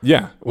par.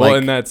 Yeah. Well,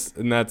 Like- and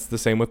that's the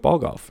same with ball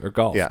golf or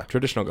golf. Yeah.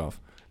 Traditional golf.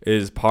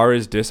 Is par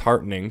is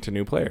disheartening to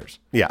new players.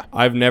 Yeah.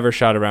 I've never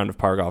shot a round of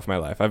par golf in my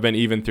life. I've been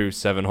even through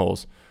 7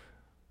 holes.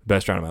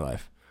 Best round of my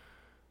life.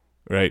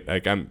 Right?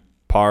 Like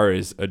par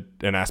is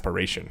an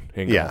aspiration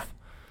in Yeah. golf.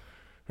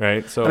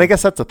 Right? So And I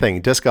guess that's the thing.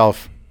 Disc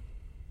golf,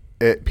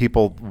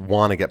 people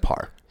want to get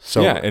par.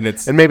 So yeah, and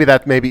it's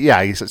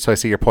so I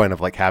see your point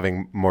of like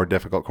having more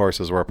difficult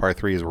courses where a par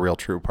 3 is a real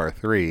true par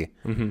 3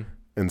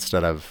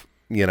 instead of,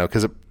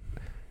 because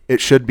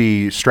it should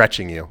be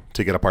stretching you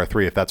to get a par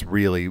 3 if that's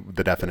really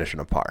the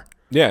definition of par.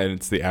 yeah, and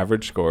it's the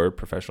average score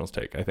professionals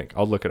take, I think.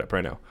 I'll look it up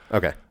right now.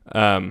 Okay.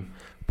 Um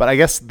But I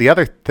guess the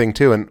other thing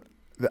too, and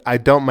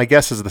my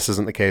guess is this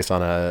isn't the case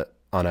on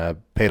a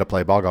pay to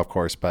play ball golf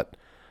course, but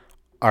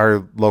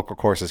our local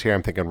courses here,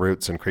 I'm thinking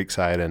Roots and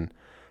Creekside, and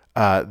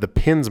the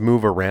pins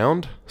move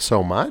around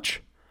so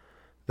much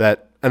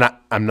that, and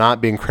I'm not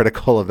being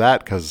critical of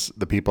that because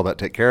the people that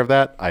take care of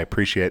that, I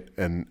appreciate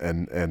and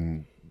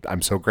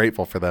I'm so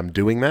grateful for them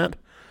doing that.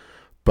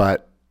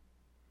 But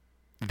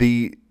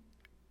the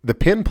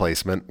pin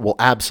placement will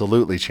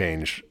absolutely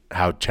change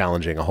how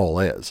challenging a hole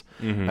is.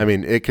 I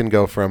mean, it can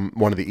go from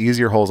one of the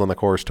easier holes on the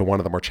course to one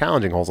of the more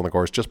challenging holes on the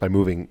course just by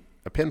moving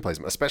a pin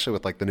placement, especially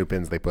with like the new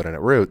pins they put in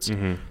at Roots,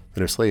 the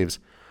new sleeves.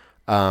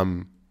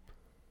 And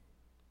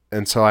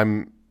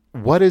so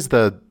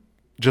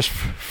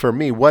for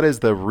me, what is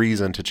the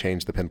reason to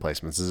change the pin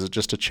placements? Is it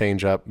just to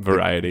change up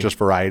Variety. Just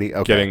variety?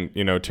 Okay.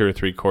 Getting, 2 or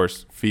 3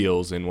 course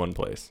feels in one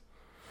place.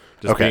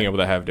 Just Okay. being able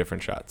to have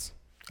different shots.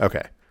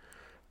 Okay.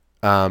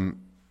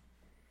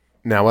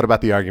 Now, what about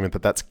the argument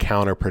that that's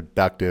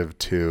counterproductive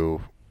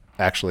to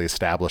actually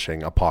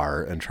establishing a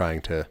par and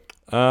trying to?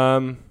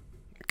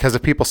 Because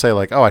if people say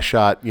like, "Oh, I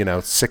shot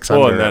 6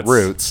 Well, under and at that's-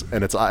 Roots,"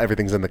 and it's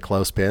everything's in the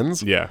close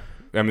pins. Yeah.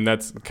 I mean,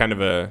 that's kind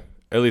of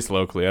at least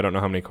locally, I don't know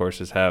how many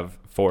courses have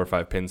 4 or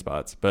 5 pin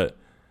spots, but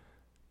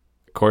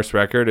course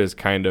record is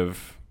kind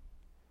of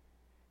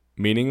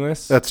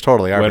meaningless That's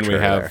totally when arbitrary.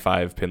 we have there.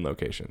 5 pin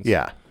locations.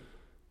 Yeah.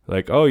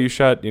 Like, oh, you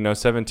shot,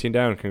 17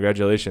 down.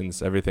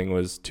 Congratulations. Everything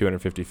was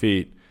 250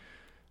 feet.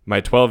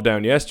 My 12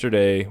 down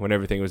yesterday when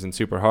everything was in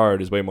super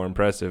hard is way more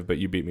impressive, but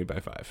you beat me by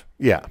 5.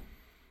 Yeah.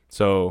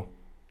 So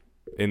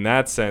in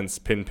that sense,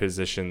 pin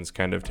positions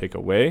kind of take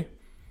away.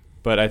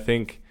 But I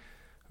think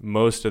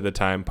most of the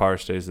time par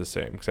stays the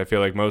same because I feel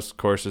like most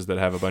courses that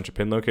have a bunch of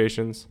pin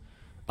locations,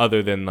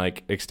 other than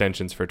like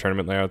extensions for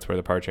tournament layouts where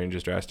the par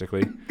changes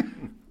drastically,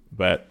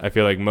 but I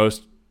feel like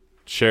most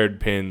shared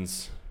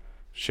pins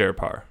share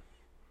par.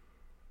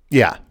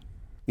 Yeah.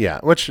 Yeah.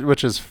 Which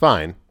is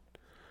fine.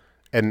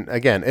 And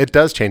again, it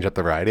does change up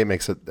the variety. It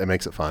makes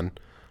it fun.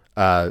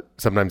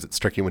 Sometimes it's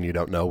tricky when you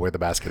don't know where the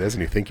basket is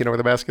and you think you know where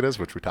the basket is,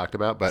 which we talked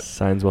about. But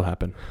Signs will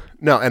happen.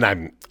 no, and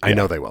I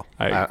know they will.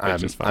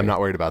 I'm not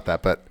worried about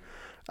that. But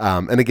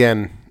and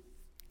again,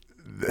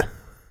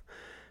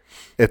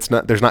 it's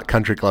not. There's not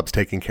country clubs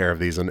taking care of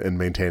these and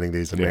maintaining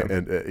these,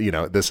 and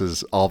this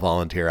is all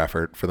volunteer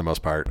effort for the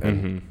most part.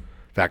 And in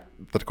fact,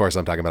 the courses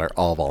I'm talking about are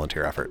all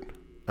volunteer effort.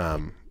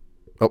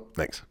 Oh,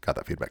 thanks. Got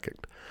that feedback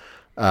kicked.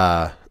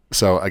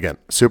 So again,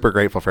 super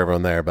grateful for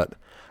everyone there, but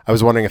I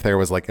was wondering if there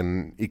was like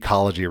an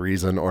ecology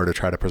reason or to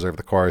try to preserve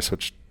the course,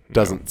 which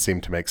doesn't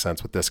seem to make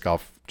sense with disc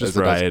golf. Just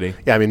variety.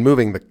 Yeah, I mean,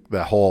 moving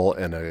the hole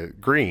in a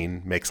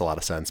green makes a lot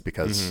of sense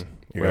because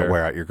you're going to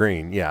wear out your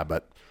green. Yeah,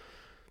 but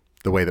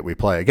the way that we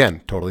play,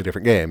 again, totally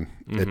different game.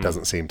 It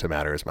doesn't seem to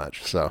matter as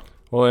much. So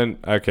so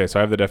I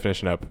have the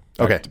definition up.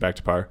 Back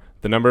to par.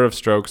 The number of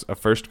strokes a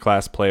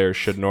first-class player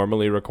should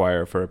normally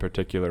require for a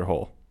particular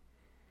hole.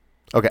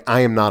 Okay, I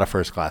am not a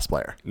first-class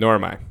player. Nor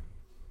am I.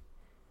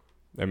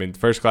 I mean,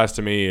 first class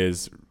to me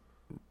is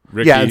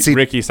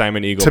Ricky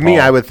Simon Eagle. To Paul. me,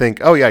 I would think,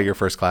 oh yeah, you're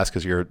first class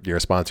because you're a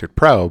sponsored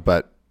pro.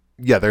 But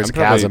yeah, there's a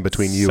chasm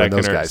between you and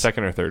those guys.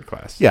 Second or third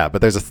class. Yeah,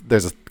 but there's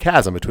a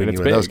chasm between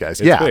you and those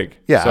guys. It's big.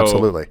 Yeah, so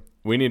absolutely.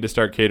 We need to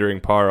start catering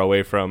par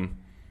away from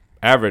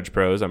average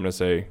pros. I'm going to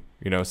say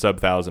sub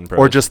 1,000 pros,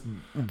 or just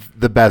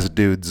the best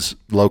dudes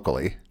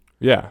locally.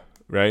 Yeah,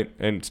 right,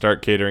 and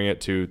start catering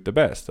it to the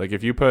best. Like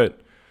if you put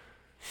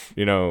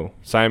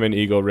Simon,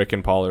 Eagle, Rick,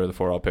 and Paul are the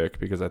 4 I'll pick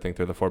because I think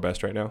they're the 4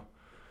 best right now.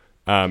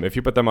 If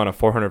you put them on a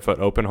 400-foot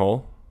open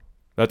hole,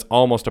 that's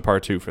almost a par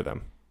 2 for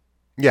them.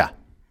 Yeah.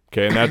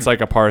 Okay, and that's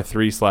like a par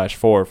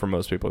 3/4 for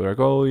most people. They're like,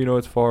 oh,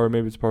 it's far,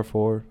 maybe it's par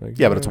 4. Like,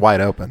 yeah, but it's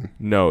wide open.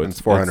 No, it's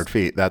 400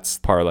 feet. That's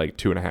par like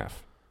 2.5.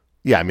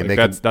 Yeah, I mean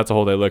that's a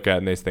hole they look at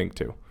and they think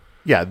too.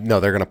 Yeah, no,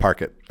 they're going to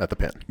park it at the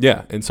pin.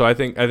 Yeah, and so I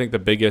think the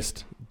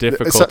biggest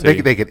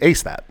difficulty they could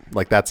ace that.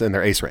 Like that's in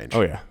their ace range.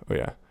 Oh yeah.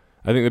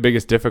 I think the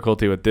biggest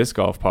difficulty with disc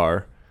golf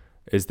par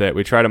is that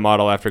we try to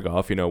model after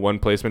golf, one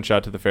placement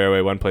shot to the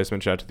fairway, one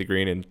placement shot to the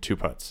green, and 2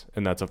 putts,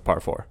 and that's a par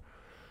 4.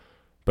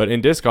 But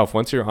in disc golf,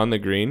 once you're on the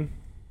green,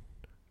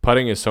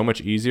 putting is so much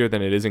easier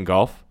than it is in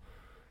golf.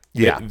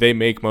 Yeah. They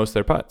make most of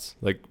their putts.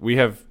 Like we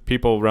have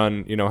people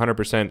run,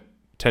 100%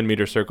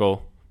 10-meter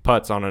circle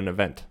putts on an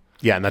event.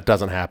 Yeah, and that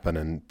doesn't happen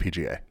in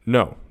PGA.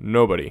 No,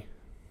 nobody.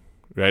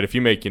 Right? If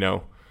you make,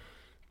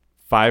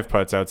 5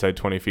 putts outside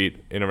 20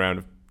 feet in a round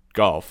of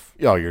golf,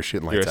 you're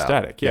shooting lights out. You're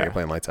ecstatic. Yeah, you're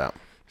playing lights out.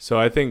 So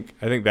I think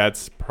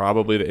that's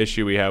probably the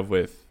issue we have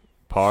with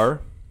par.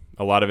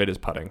 A lot of it is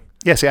putting.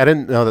 Yeah, see, I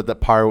didn't know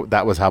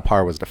that was how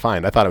par was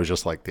defined. I thought it was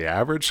just like the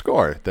average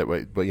score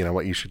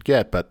what you should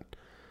get. But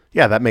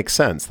yeah, that makes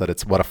sense that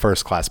it's what a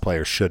first class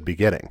player should be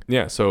getting.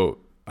 Yeah, so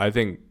I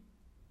think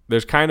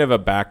there's kind of a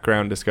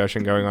background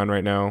discussion going on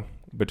right now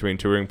between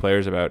touring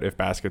players about if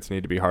baskets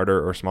need to be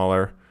harder or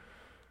smaller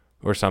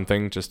or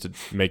something just to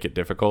make it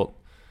difficult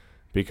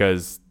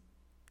because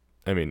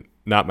I mean,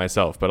 not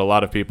myself, but a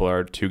lot of people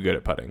are too good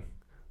at putting.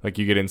 Like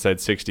you get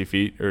inside 60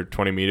 feet or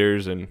 20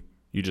 meters and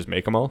you just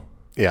make them all.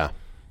 Yeah.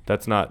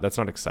 That's not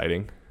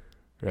exciting,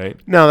 right?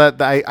 No,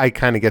 I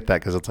kind of get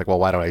that because it's like, well,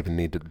 why do I even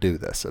need to do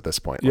this at this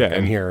point? Like, yeah.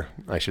 I'm here.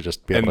 I should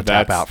just be able to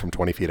tap out from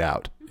 20 feet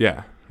out.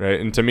 Yeah, right.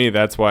 And to me,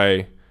 that's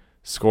why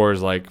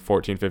scores like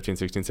 14, 15,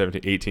 16,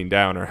 17, 18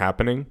 down are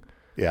happening.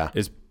 Yeah.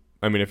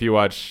 If you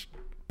watch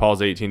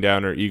Paul's 18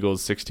 down or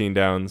Eagle's 16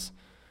 downs,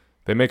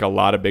 they make a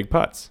lot of big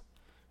putts.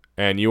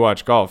 And you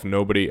watch golf,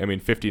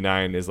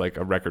 59 is like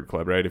a record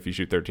club, right? If you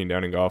shoot 13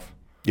 down in golf.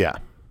 Yeah.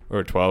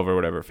 Or 12 or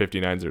whatever.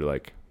 59s are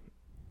like,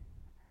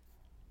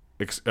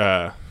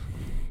 God,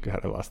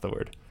 I lost the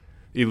word.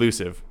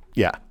 Elusive.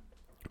 Yeah.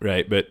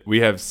 Right. But we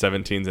have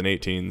 17s and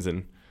 18s,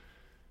 and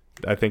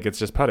I think it's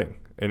just putting.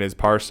 And is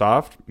par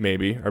soft?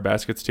 Maybe. Are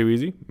baskets too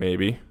easy?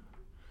 Maybe.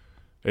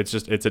 It's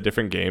a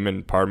different game,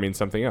 and par means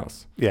something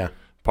else. Yeah.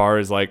 Par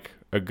is like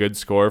a good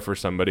score for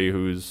somebody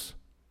who's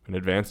an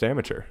advanced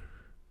amateur.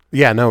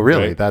 Yeah, no,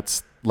 really. Right?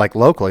 That's like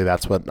locally,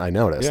 that's what I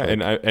noticed. Yeah,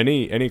 like, and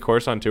any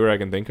course on tour I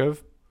can think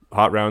of,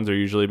 hot rounds are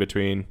usually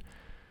between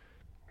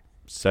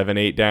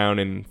 7-8 down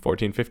and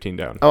 14-15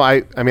 down. Oh,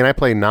 I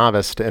play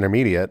novice to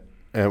intermediate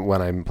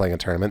when I'm playing a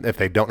tournament. If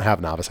they don't have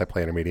novice, I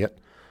play intermediate.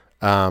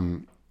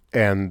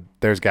 And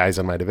there's guys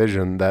in my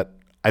division that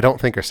I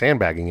don't think are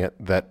sandbagging it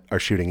that are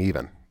shooting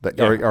even, that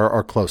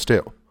are close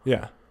to.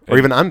 Yeah. Or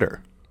even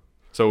under.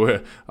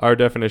 So our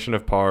definition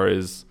of par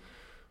is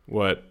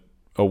what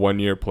a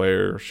 1-year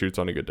player shoots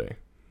on a good day.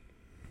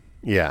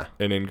 Yeah.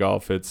 And in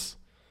golf,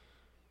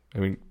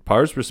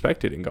 par's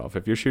respected in golf.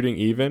 If you're shooting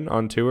even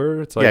on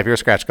tour, it's like... Yeah, if you're a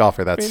scratch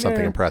golfer, that's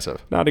something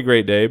impressive. Not a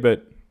great day,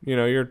 but,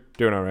 you're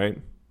doing all right.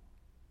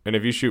 And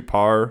if you shoot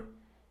par,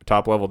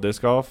 top-level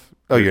disc golf,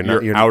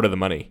 you're out of the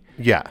money.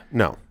 Yeah,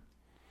 no.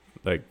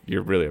 Like,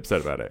 you're really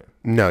upset about it.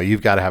 No,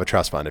 you've got to have a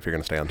trust fund if you're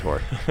going to stay on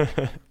tour.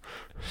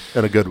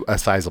 And a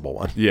sizable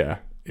one. Yeah,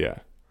 yeah.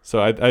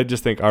 So I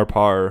just think our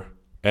par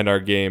and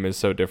our game is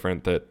so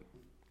different that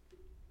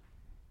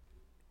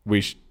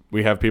we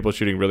have people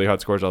shooting really hot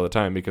scores all the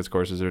time because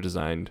courses are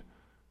designed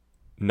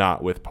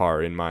not with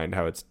par in mind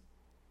how it's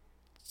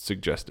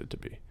suggested to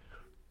be.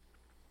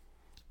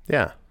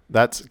 Yeah.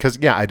 That's because,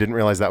 I didn't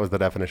realize that was the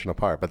definition of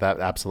par, but that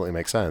absolutely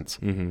makes sense.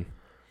 Mm-hmm.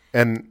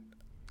 And,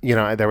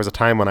 there was a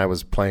time when I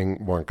was playing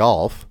more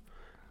golf,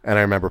 and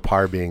I remember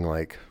par being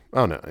like,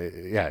 oh, no,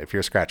 yeah, if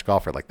you're a scratch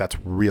golfer, like, that's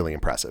really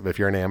impressive. If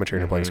you're an amateur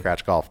and you're playing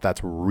scratch golf,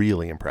 that's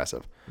really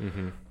impressive.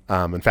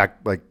 Mm-hmm. In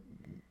fact, like,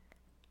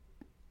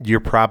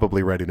 you're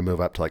probably ready to move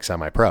up to, like,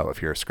 semi-pro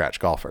if you're a scratch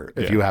golfer,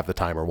 if you have the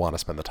time or want to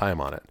spend the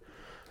time on it.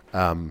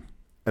 And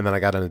then I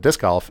got into disc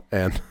golf,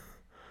 and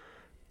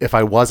if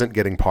I wasn't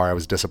getting par, I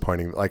was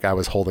disappointing. Like, I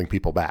was holding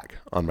people back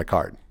on my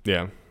card.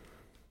 Yeah.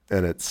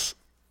 And that's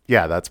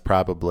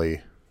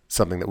probably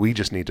something that we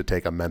just need to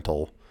take a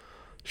mental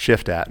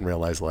shift at and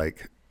realize,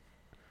 like,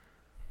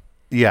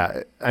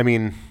 I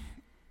mean,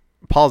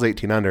 Paul's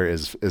 18 under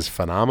is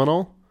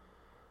phenomenal,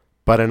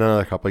 but in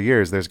another couple of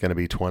years, there's going to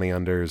be 20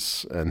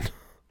 unders, and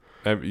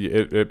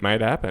it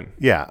might happen.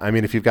 Yeah, I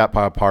mean, if you've got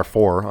par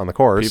 4 on the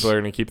course, people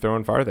are going to keep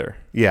throwing farther.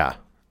 Yeah,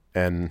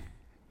 and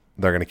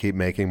they're going to keep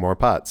making more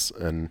putts,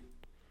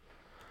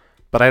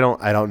 but I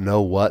don't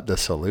know what the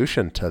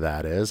solution to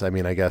that is. I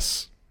mean, I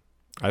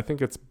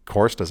think it's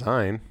course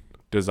design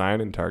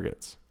and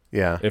targets.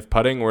 Yeah. If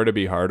putting were to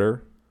be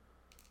harder,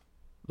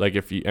 like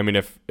if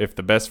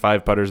the best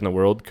 5 putters in the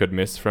world could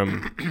miss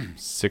from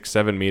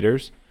 6-7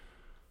 meters,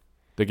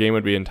 the game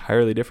would be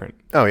entirely different.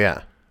 Oh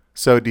yeah.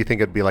 So do you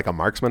think it'd be like a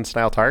marksman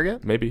style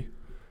target? Maybe.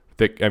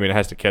 It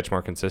has to catch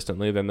more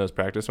consistently than those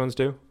practice ones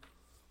do.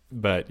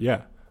 But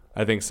yeah,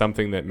 I think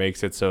something that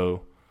makes it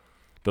so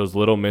those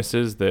little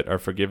misses that are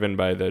forgiven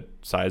by the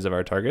size of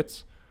our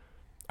targets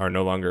are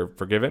no longer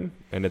forgiven,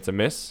 and it's a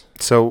miss.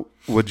 So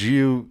would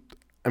you,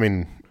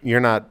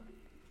 you're not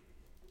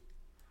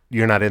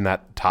in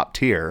that top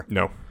tier.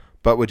 No.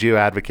 But would you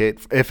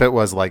advocate, if it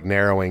was like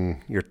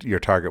narrowing your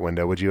target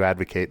window, would you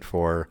advocate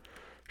for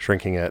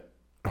shrinking it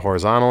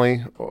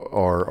horizontally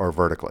or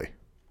vertically?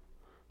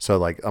 So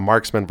like a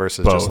marksman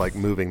versus Both. Just like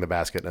moving the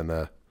basket in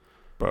the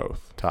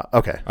both top.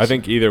 Okay. I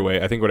think either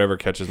way. I think whatever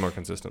catches more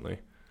consistently.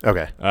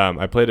 Okay.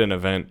 I played an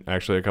event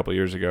actually a couple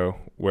years ago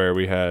where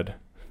we had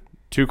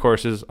 2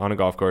 courses on a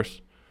golf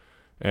course,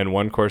 and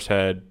one course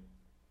had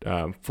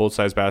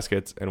full-size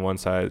baskets, and one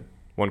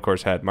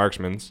course had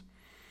marksmans,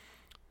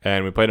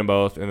 and we played them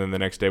both, and then the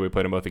next day we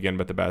played them both again,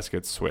 but the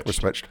baskets switched. Were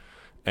switched.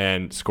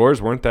 And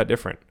scores weren't that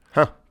different.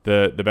 Huh.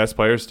 The best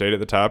players stayed at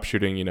the top,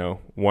 shooting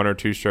 1 or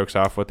 2 strokes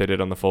off what they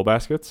did on the full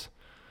baskets,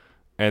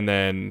 and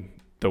then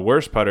the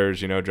worst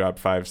putters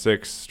dropped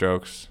 5-6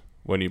 strokes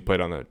when you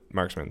played on the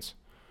marksmans.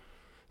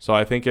 So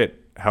I think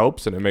it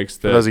helps, and it makes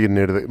For those of you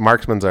new to the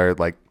marksmans are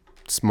like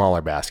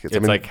smaller baskets.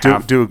 It's like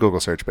do a Google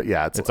search, but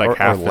yeah, it's like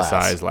half the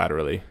size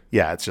laterally.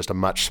 Yeah, it's just a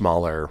much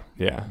smaller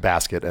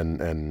basket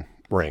and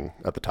ring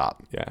at the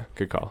top. Yeah,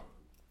 good call.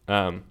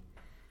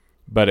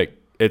 But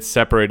it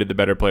separated the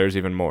better players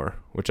even more,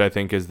 which I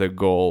think is the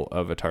goal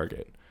of a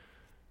target.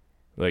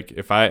 Like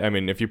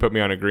if you put me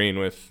on a green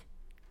with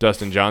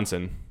Dustin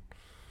Johnson,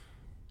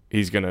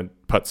 he's gonna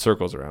putt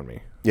circles around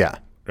me. Yeah.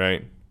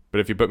 Right. But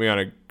if you put me on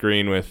a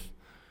green with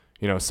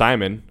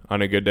Simon,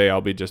 on a good day,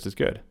 I'll be just as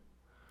good.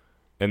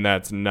 And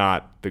that's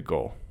not the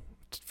goal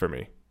for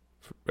me.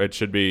 It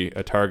should be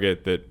a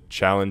target that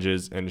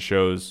challenges and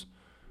shows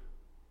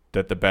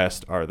that the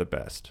best are the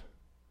best,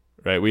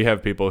 right? We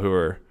have people who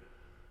are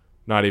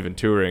not even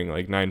touring,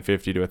 like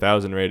 950 to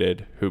 1,000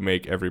 rated, who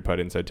make every putt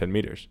inside 10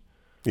 meters.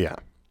 Yeah.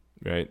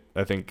 Right?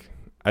 I think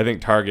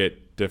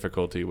target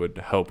difficulty would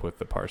help with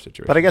the par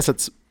situation. But I guess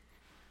it's,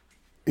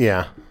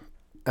 yeah.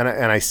 And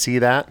I see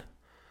that.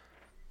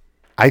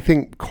 I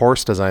think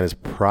course design is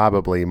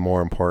probably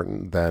more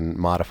important than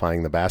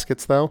modifying the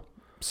baskets, though.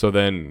 So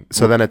then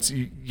it's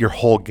your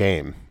whole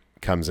game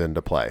comes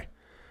into play,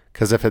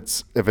 because if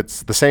it's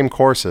the same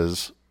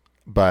courses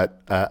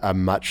but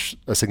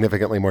a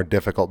significantly more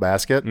difficult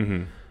basket,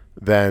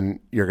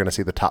 then you're going to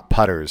see the top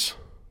putters,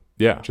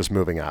 just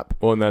moving up.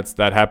 Well, and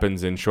that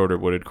happens in shorter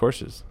wooded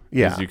courses.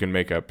 Yeah, you can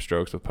make up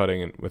strokes with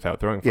putting and without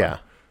throwing. Yeah.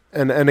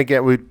 And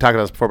again, we talked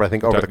about this before, but I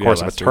think over the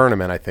course of a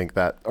tournament, I think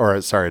that,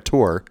 a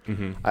tour,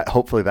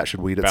 hopefully that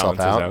should weed itself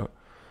out.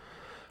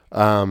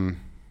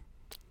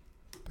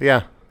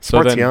 Yeah,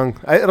 sport's young.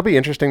 It'll be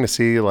interesting to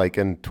see, like,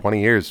 in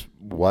 20 years,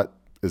 what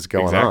is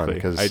going on,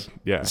 because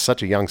it's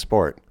such a young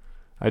sport.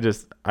 I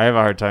have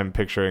a hard time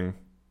picturing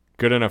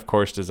good enough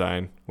course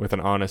design with an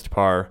honest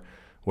par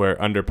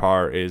where under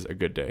par is a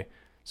good day.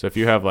 So if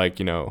you have, like,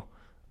 a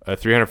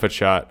 300-foot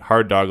shot,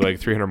 hard dog leg,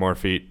 300 more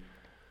feet,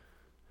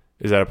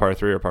 is that a par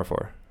 3 or par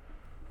 4?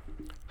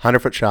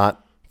 100-foot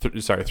shot.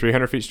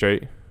 300 feet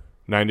straight,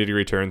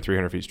 90-degree turn,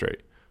 300 feet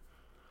straight.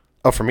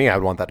 Oh, for me, I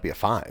would want that to be a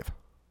 5.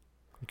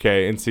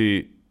 Okay, and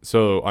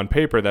so on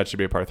paper, that should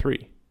be a par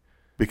 3.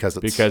 Because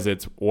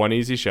it's one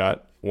easy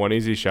shot,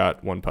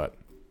 one putt.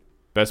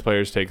 Best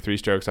players take 3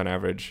 strokes on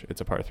average.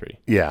 It's a par 3.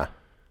 Yeah.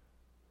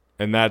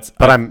 And that's...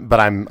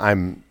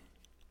 I'm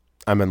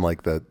in,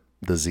 like, the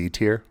Z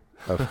tier.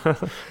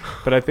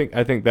 But I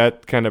think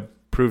that kind of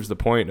proves the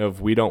point of,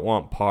 we don't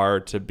want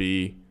par to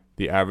be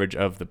the average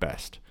of the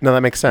best. No,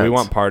 that makes sense. We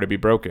want par to be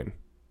broken.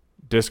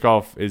 Disc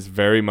golf is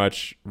very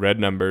much red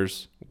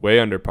numbers way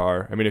under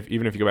par. I mean,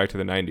 even if you go back to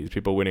the 90s,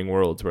 people winning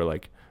worlds were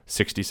like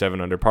 67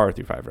 under par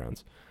through 5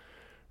 rounds,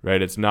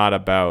 right? It's not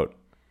about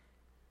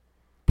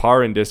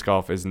par in disc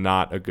golf is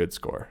not a good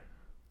score.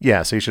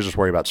 Yeah, so you should just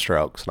worry about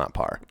strokes, not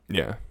par.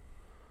 Yeah.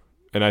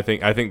 And I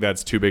think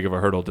that's too big of a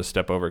hurdle to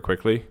step over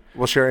quickly.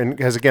 Well, sure, and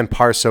because again,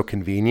 par is so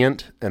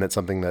convenient, and it's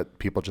something that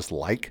people just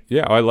like.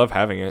 Yeah, I love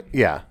having it.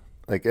 Yeah,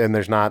 like, and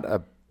there's not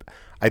a.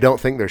 I don't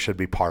think there should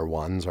be par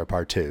 1s or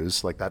par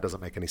 2s. Like, that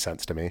doesn't make any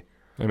sense to me.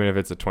 I mean, if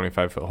it's a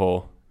 25-foot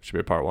hole, it should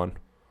be a par 1.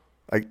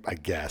 I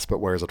guess, but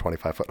where's a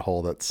 25-foot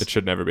hole that's... It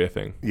should never be a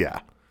thing. Yeah.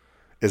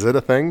 Is it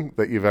a thing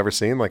that you've ever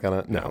seen? Like on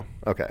a... No.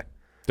 Okay.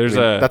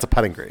 That's a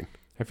putting green.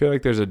 I feel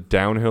like there's a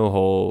downhill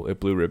hole at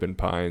Blue Ribbon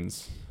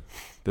Pines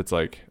that's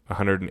like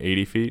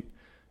 180 feet,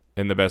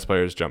 and the best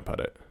players jump putt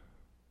it.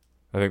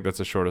 I think that's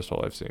the shortest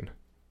hole I've seen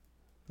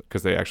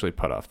because they actually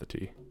putt off the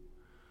tee,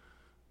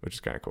 which is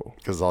kind of cool.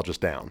 Because it's all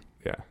just down.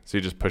 Yeah. So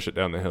you just push it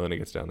down the hill and it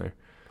gets down there.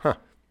 Huh.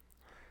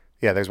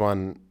 Yeah, there's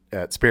one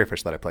at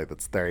Spearfish that I played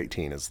that's their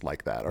 18 is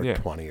like that, or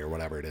 20 or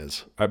whatever it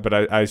is. But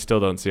I still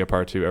don't see a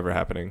par 2 ever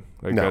happening.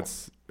 Like No.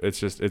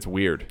 It's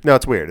weird. No,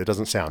 it's weird. It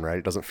doesn't sound right.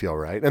 It doesn't feel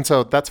right. And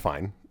so that's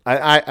fine.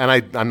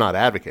 I'm not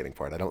advocating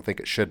for it. I don't think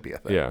it should be a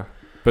thing. Yeah.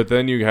 But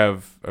then you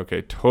have,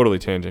 totally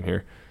tangent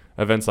here,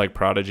 events like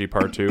Prodigy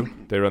Par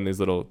 2. They run these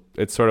little,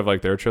 it's sort of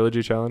like their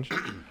Trilogy Challenge.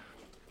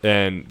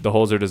 And the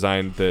holes are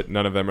designed that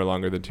none of them are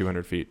longer than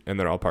 200 feet, and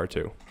they're all Par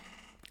 2.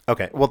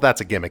 Okay, well,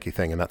 that's a gimmicky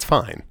thing, and that's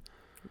fine.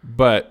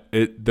 But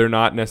they're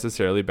not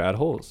necessarily bad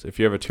holes. If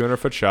you have a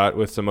 200-foot shot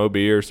with some OB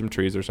or some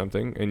trees or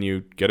something, and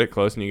you get it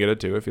close and you get a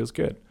 2, it feels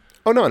good.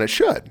 Oh, no, and it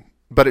should.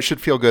 But it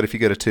should feel good if you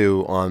get a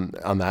 2 on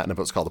that, and if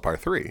it's called a par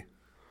 3.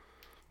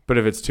 But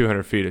if it's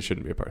 200 feet, it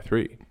shouldn't be a Par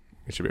 3.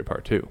 It should be a Par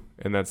 2.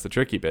 And that's the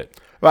tricky bit.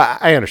 Well,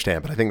 I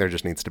understand, but I think there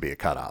just needs to be a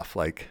cutoff.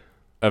 Like,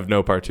 of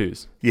no Par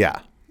 2s. Yeah.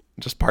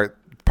 Just par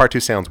 2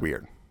 sounds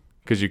weird.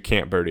 Because you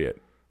can't birdie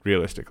it,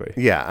 realistically.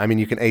 Yeah, I mean,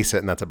 you can ace it,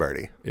 and that's a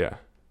birdie. Yeah.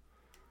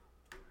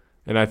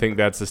 And I think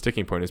that's the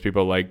sticking point, is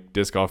people like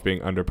disc golf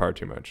being under par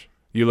too much.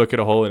 You look at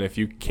a hole, and if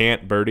you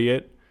can't birdie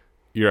it,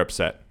 you're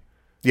upset.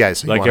 Yeah,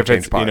 so you like want if to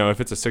change it's par. if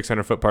it's a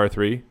 600-foot par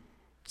 3,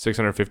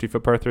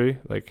 650-foot par 3,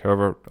 like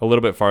however a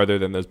little bit farther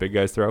than those big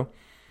guys throw,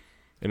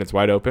 and it's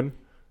wide open,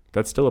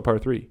 that's still a par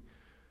 3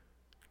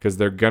 because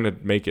they're gonna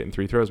make it in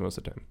 3 throws most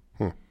of the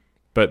time.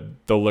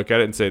 But they'll look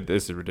at it and say,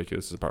 "This is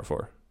ridiculous. This is a par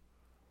 4."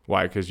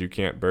 Why? Because you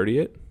can't birdie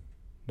it.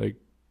 Like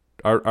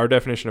our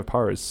definition of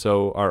par is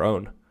so our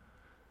own.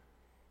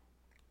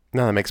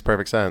 No, that makes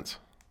perfect sense.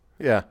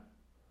 Yeah.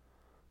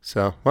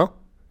 So, well,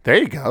 there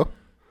you go.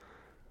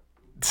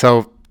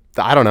 So,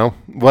 I don't know.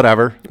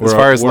 Whatever. As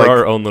far as we're like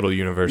our own little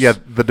universe. Yeah,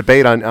 the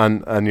debate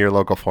on your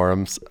local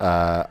forums,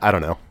 I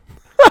don't know.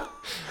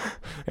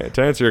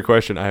 To answer your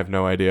question, I have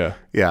no idea.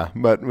 Yeah,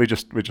 but we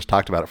just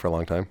talked about it for a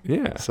long time.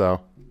 Yeah.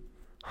 So,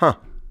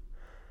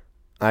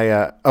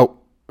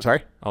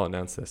 sorry? I'll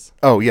announce this.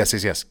 Oh, yes.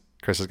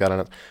 Chris has got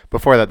it.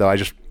 Before that, though, I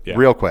just,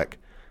 real quick,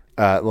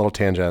 little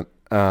tangent.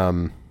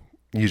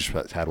 You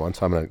just had one,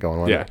 so I'm going to go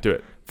on one. Yeah, do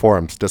it.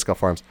 Forums, disc golf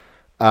forums.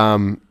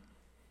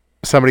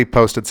 Somebody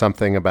posted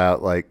something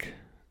about, like,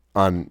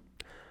 on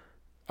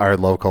our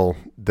local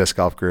disc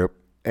golf group,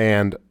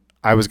 and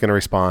I was going to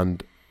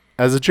respond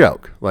as a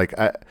joke. Like,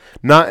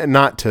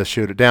 not to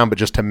shoot it down, but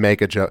just to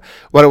make a joke.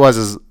 What it was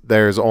is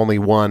there's only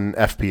one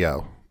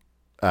FPO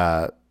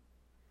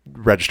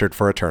registered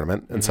for a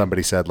tournament, and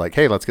somebody said, like,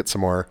 hey, let's get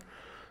some more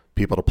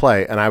people to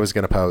play. And I was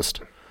going to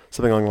post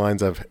something along the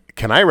lines of,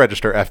 can I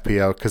register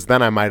FPO? Because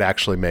then I might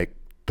actually make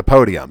the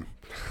podium.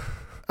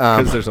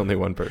 Because there's only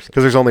one person.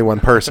 Because there's only one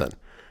person.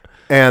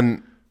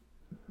 And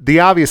the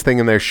obvious thing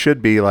in there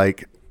should be,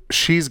 like,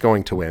 she's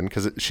going to win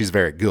because she's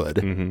very good.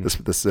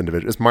 This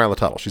individual is Marla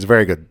Tuttle. She's a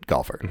very good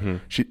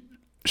golfer.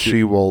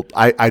 She will.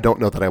 I don't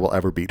know that I will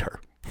ever beat her,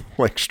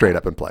 like, straight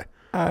up in play.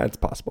 It's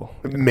possible.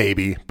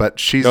 Maybe, but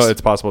she's. No,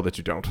 it's possible that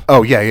you don't.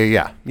 Oh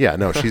yeah.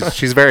 No,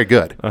 she's very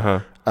good.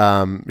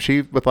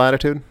 She with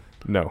latitude?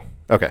 No.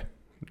 Okay.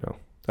 No.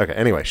 Okay.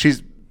 Anyway,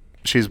 she's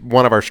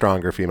one of our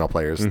stronger female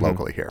players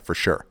locally here for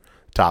sure.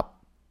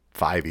 Top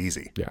 5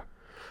 easy. Yeah.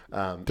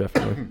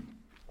 Definitely.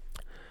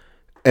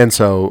 And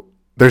so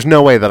there's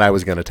no way that I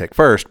was going to take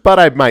first, but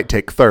I might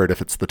take third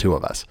if it's the two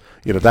of us.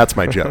 You know, that's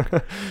my joke.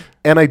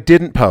 And I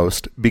didn't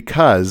post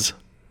because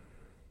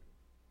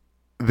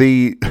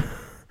the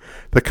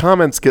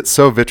comments get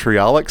so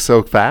vitriolic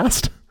so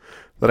fast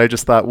that I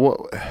just thought,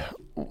 well,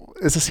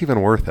 is this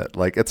even worth it?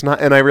 Like, it's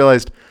not. And I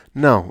realized,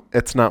 no,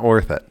 it's not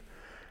worth it.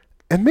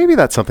 And maybe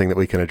that's something that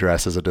we can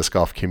address as a disc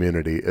golf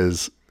community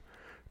is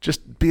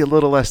just be a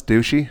little less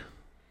douchey.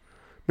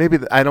 Maybe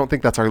I don't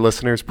think that's our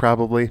listeners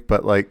probably,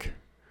 but, like,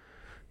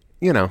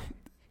 you know,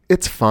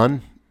 it's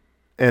fun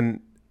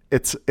and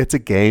it's a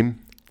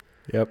game.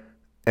 Yep.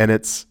 And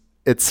it's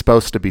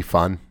supposed to be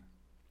fun.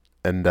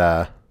 And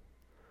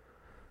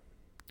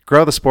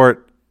grow the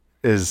sport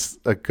is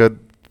a good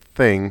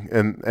thing,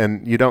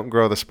 and you don't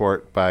grow the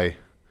sport by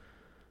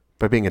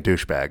being a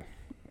douchebag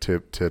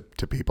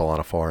to people on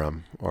a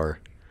forum or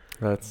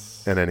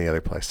in any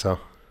other place. So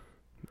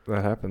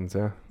That happens,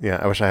 yeah. Yeah,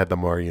 I wish I had the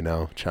more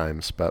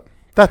chimes, but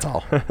that's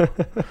all.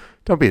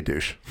 Don't be a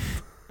douche.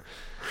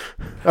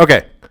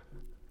 Okay.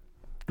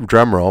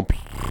 Drum roll.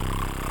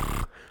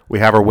 We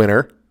have our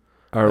winner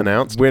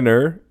announced.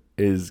 Winner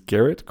is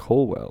Garrett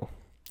Colwell.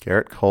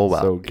 Garrett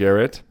Colwell. So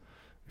Garrett,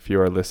 if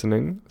you are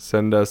listening,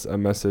 send us a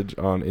message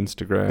on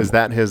Instagram. Is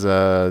that his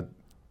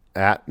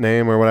at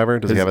name or whatever?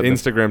 Does his he have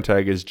Instagram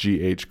tag is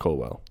GH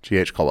Colwell.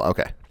 GH Colwell.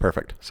 Okay,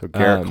 perfect. So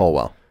Garrett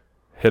Colwell.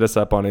 Hit us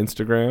up on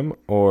Instagram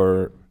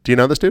or... Do you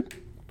know this dude?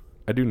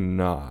 I do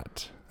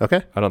not.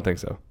 Okay. I don't think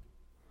so.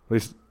 At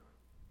least...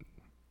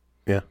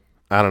 Yeah.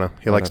 I don't know.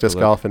 He likes disc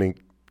golf and he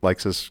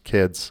likes his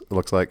kids, it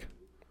looks like.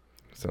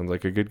 Sounds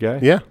like a good guy.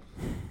 Yeah.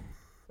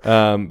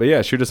 But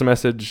yeah, shoot us a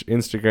message,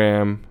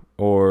 Instagram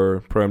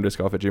or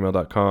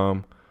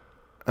proamdiscgolf@gmail.com.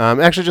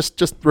 Actually,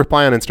 just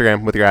reply on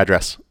Instagram with your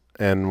address,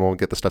 and we'll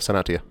get the stuff sent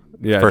out to you.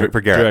 Yeah,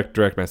 for Garrett.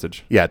 Direct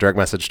message. Yeah, direct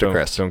message to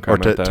Chris don't or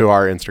comment to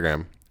our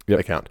Instagram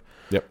account.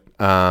 Yep.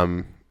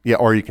 Yeah,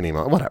 or you can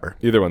email, whatever.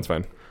 Either one's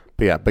fine.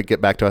 But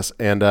get back to us,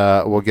 and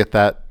we'll get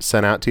that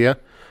sent out to you.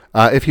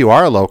 If you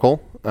are a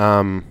local,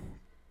 and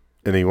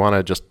you want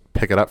to just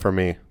pick it up from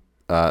me,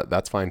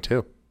 that's fine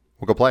too.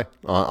 We'll go play.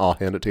 I'll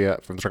hand it to you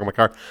from the trunk of my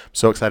car. I'm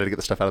so excited to get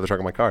the stuff out of the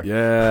trunk of my car.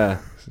 Yeah.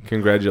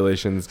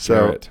 Congratulations,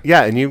 Garrett.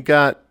 Yeah, and you've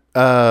got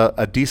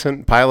a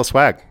decent pile of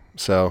swag.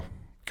 So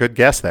good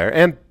guess there.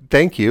 And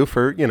thank you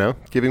for,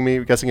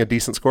 guessing a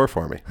decent score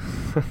for me.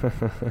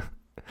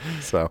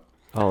 So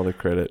all the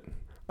credit.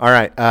 All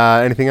right.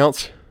 Anything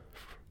else?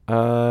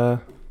 No.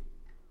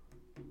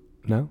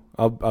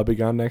 I'll be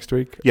gone next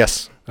week.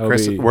 Yes.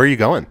 Chris, where are you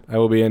going? I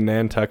will be in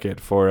Nantucket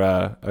for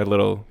a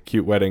little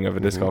cute wedding of a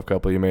disc golf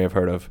couple you may have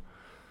heard of.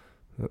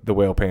 The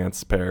Whale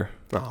Pants pair.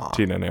 Aww.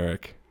 Tina and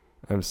Eric.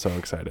 I'm so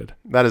excited.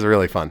 That is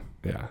really fun.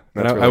 Yeah.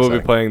 And I will be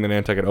playing the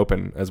Nantucket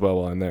Open as well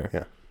while I'm there.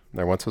 Yeah.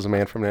 There once was a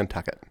man from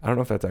Nantucket. I don't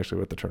know if that's actually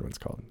what the tournament's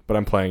called, but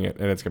I'm playing it,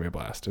 and it's going to be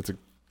a blast. It's a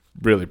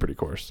really pretty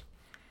course.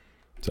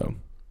 So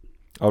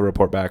I'll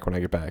report back when I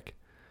get back.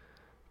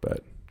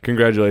 But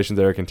congratulations,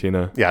 Eric and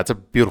Tina. Yeah, it's a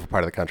beautiful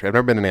part of the country. I've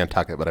never been to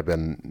Nantucket, but I've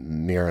been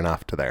near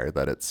enough to there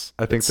that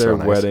I think their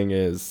wedding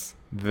is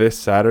this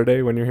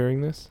Saturday when you're hearing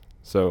this.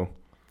 So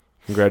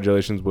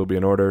congratulations will be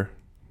in order,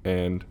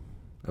 and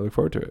I look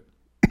forward to it.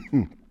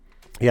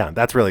 Yeah,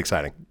 that's really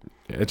exciting.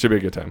 Yeah, it should be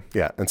a good time.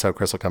 Yeah, and so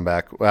Chris will come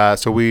back.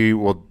 So we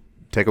will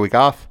take a week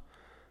off,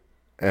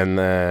 and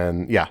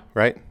then,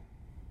 right?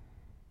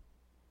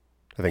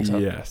 I think so.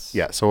 Yes.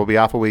 Yeah, so we'll be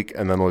off a week,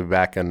 and then we'll be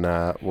back, and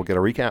we'll get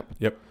a recap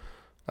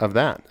of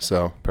that.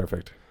 So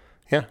perfect.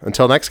 Yeah,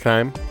 until next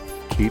time,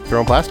 keep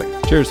throwing plastic.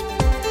 Cheers.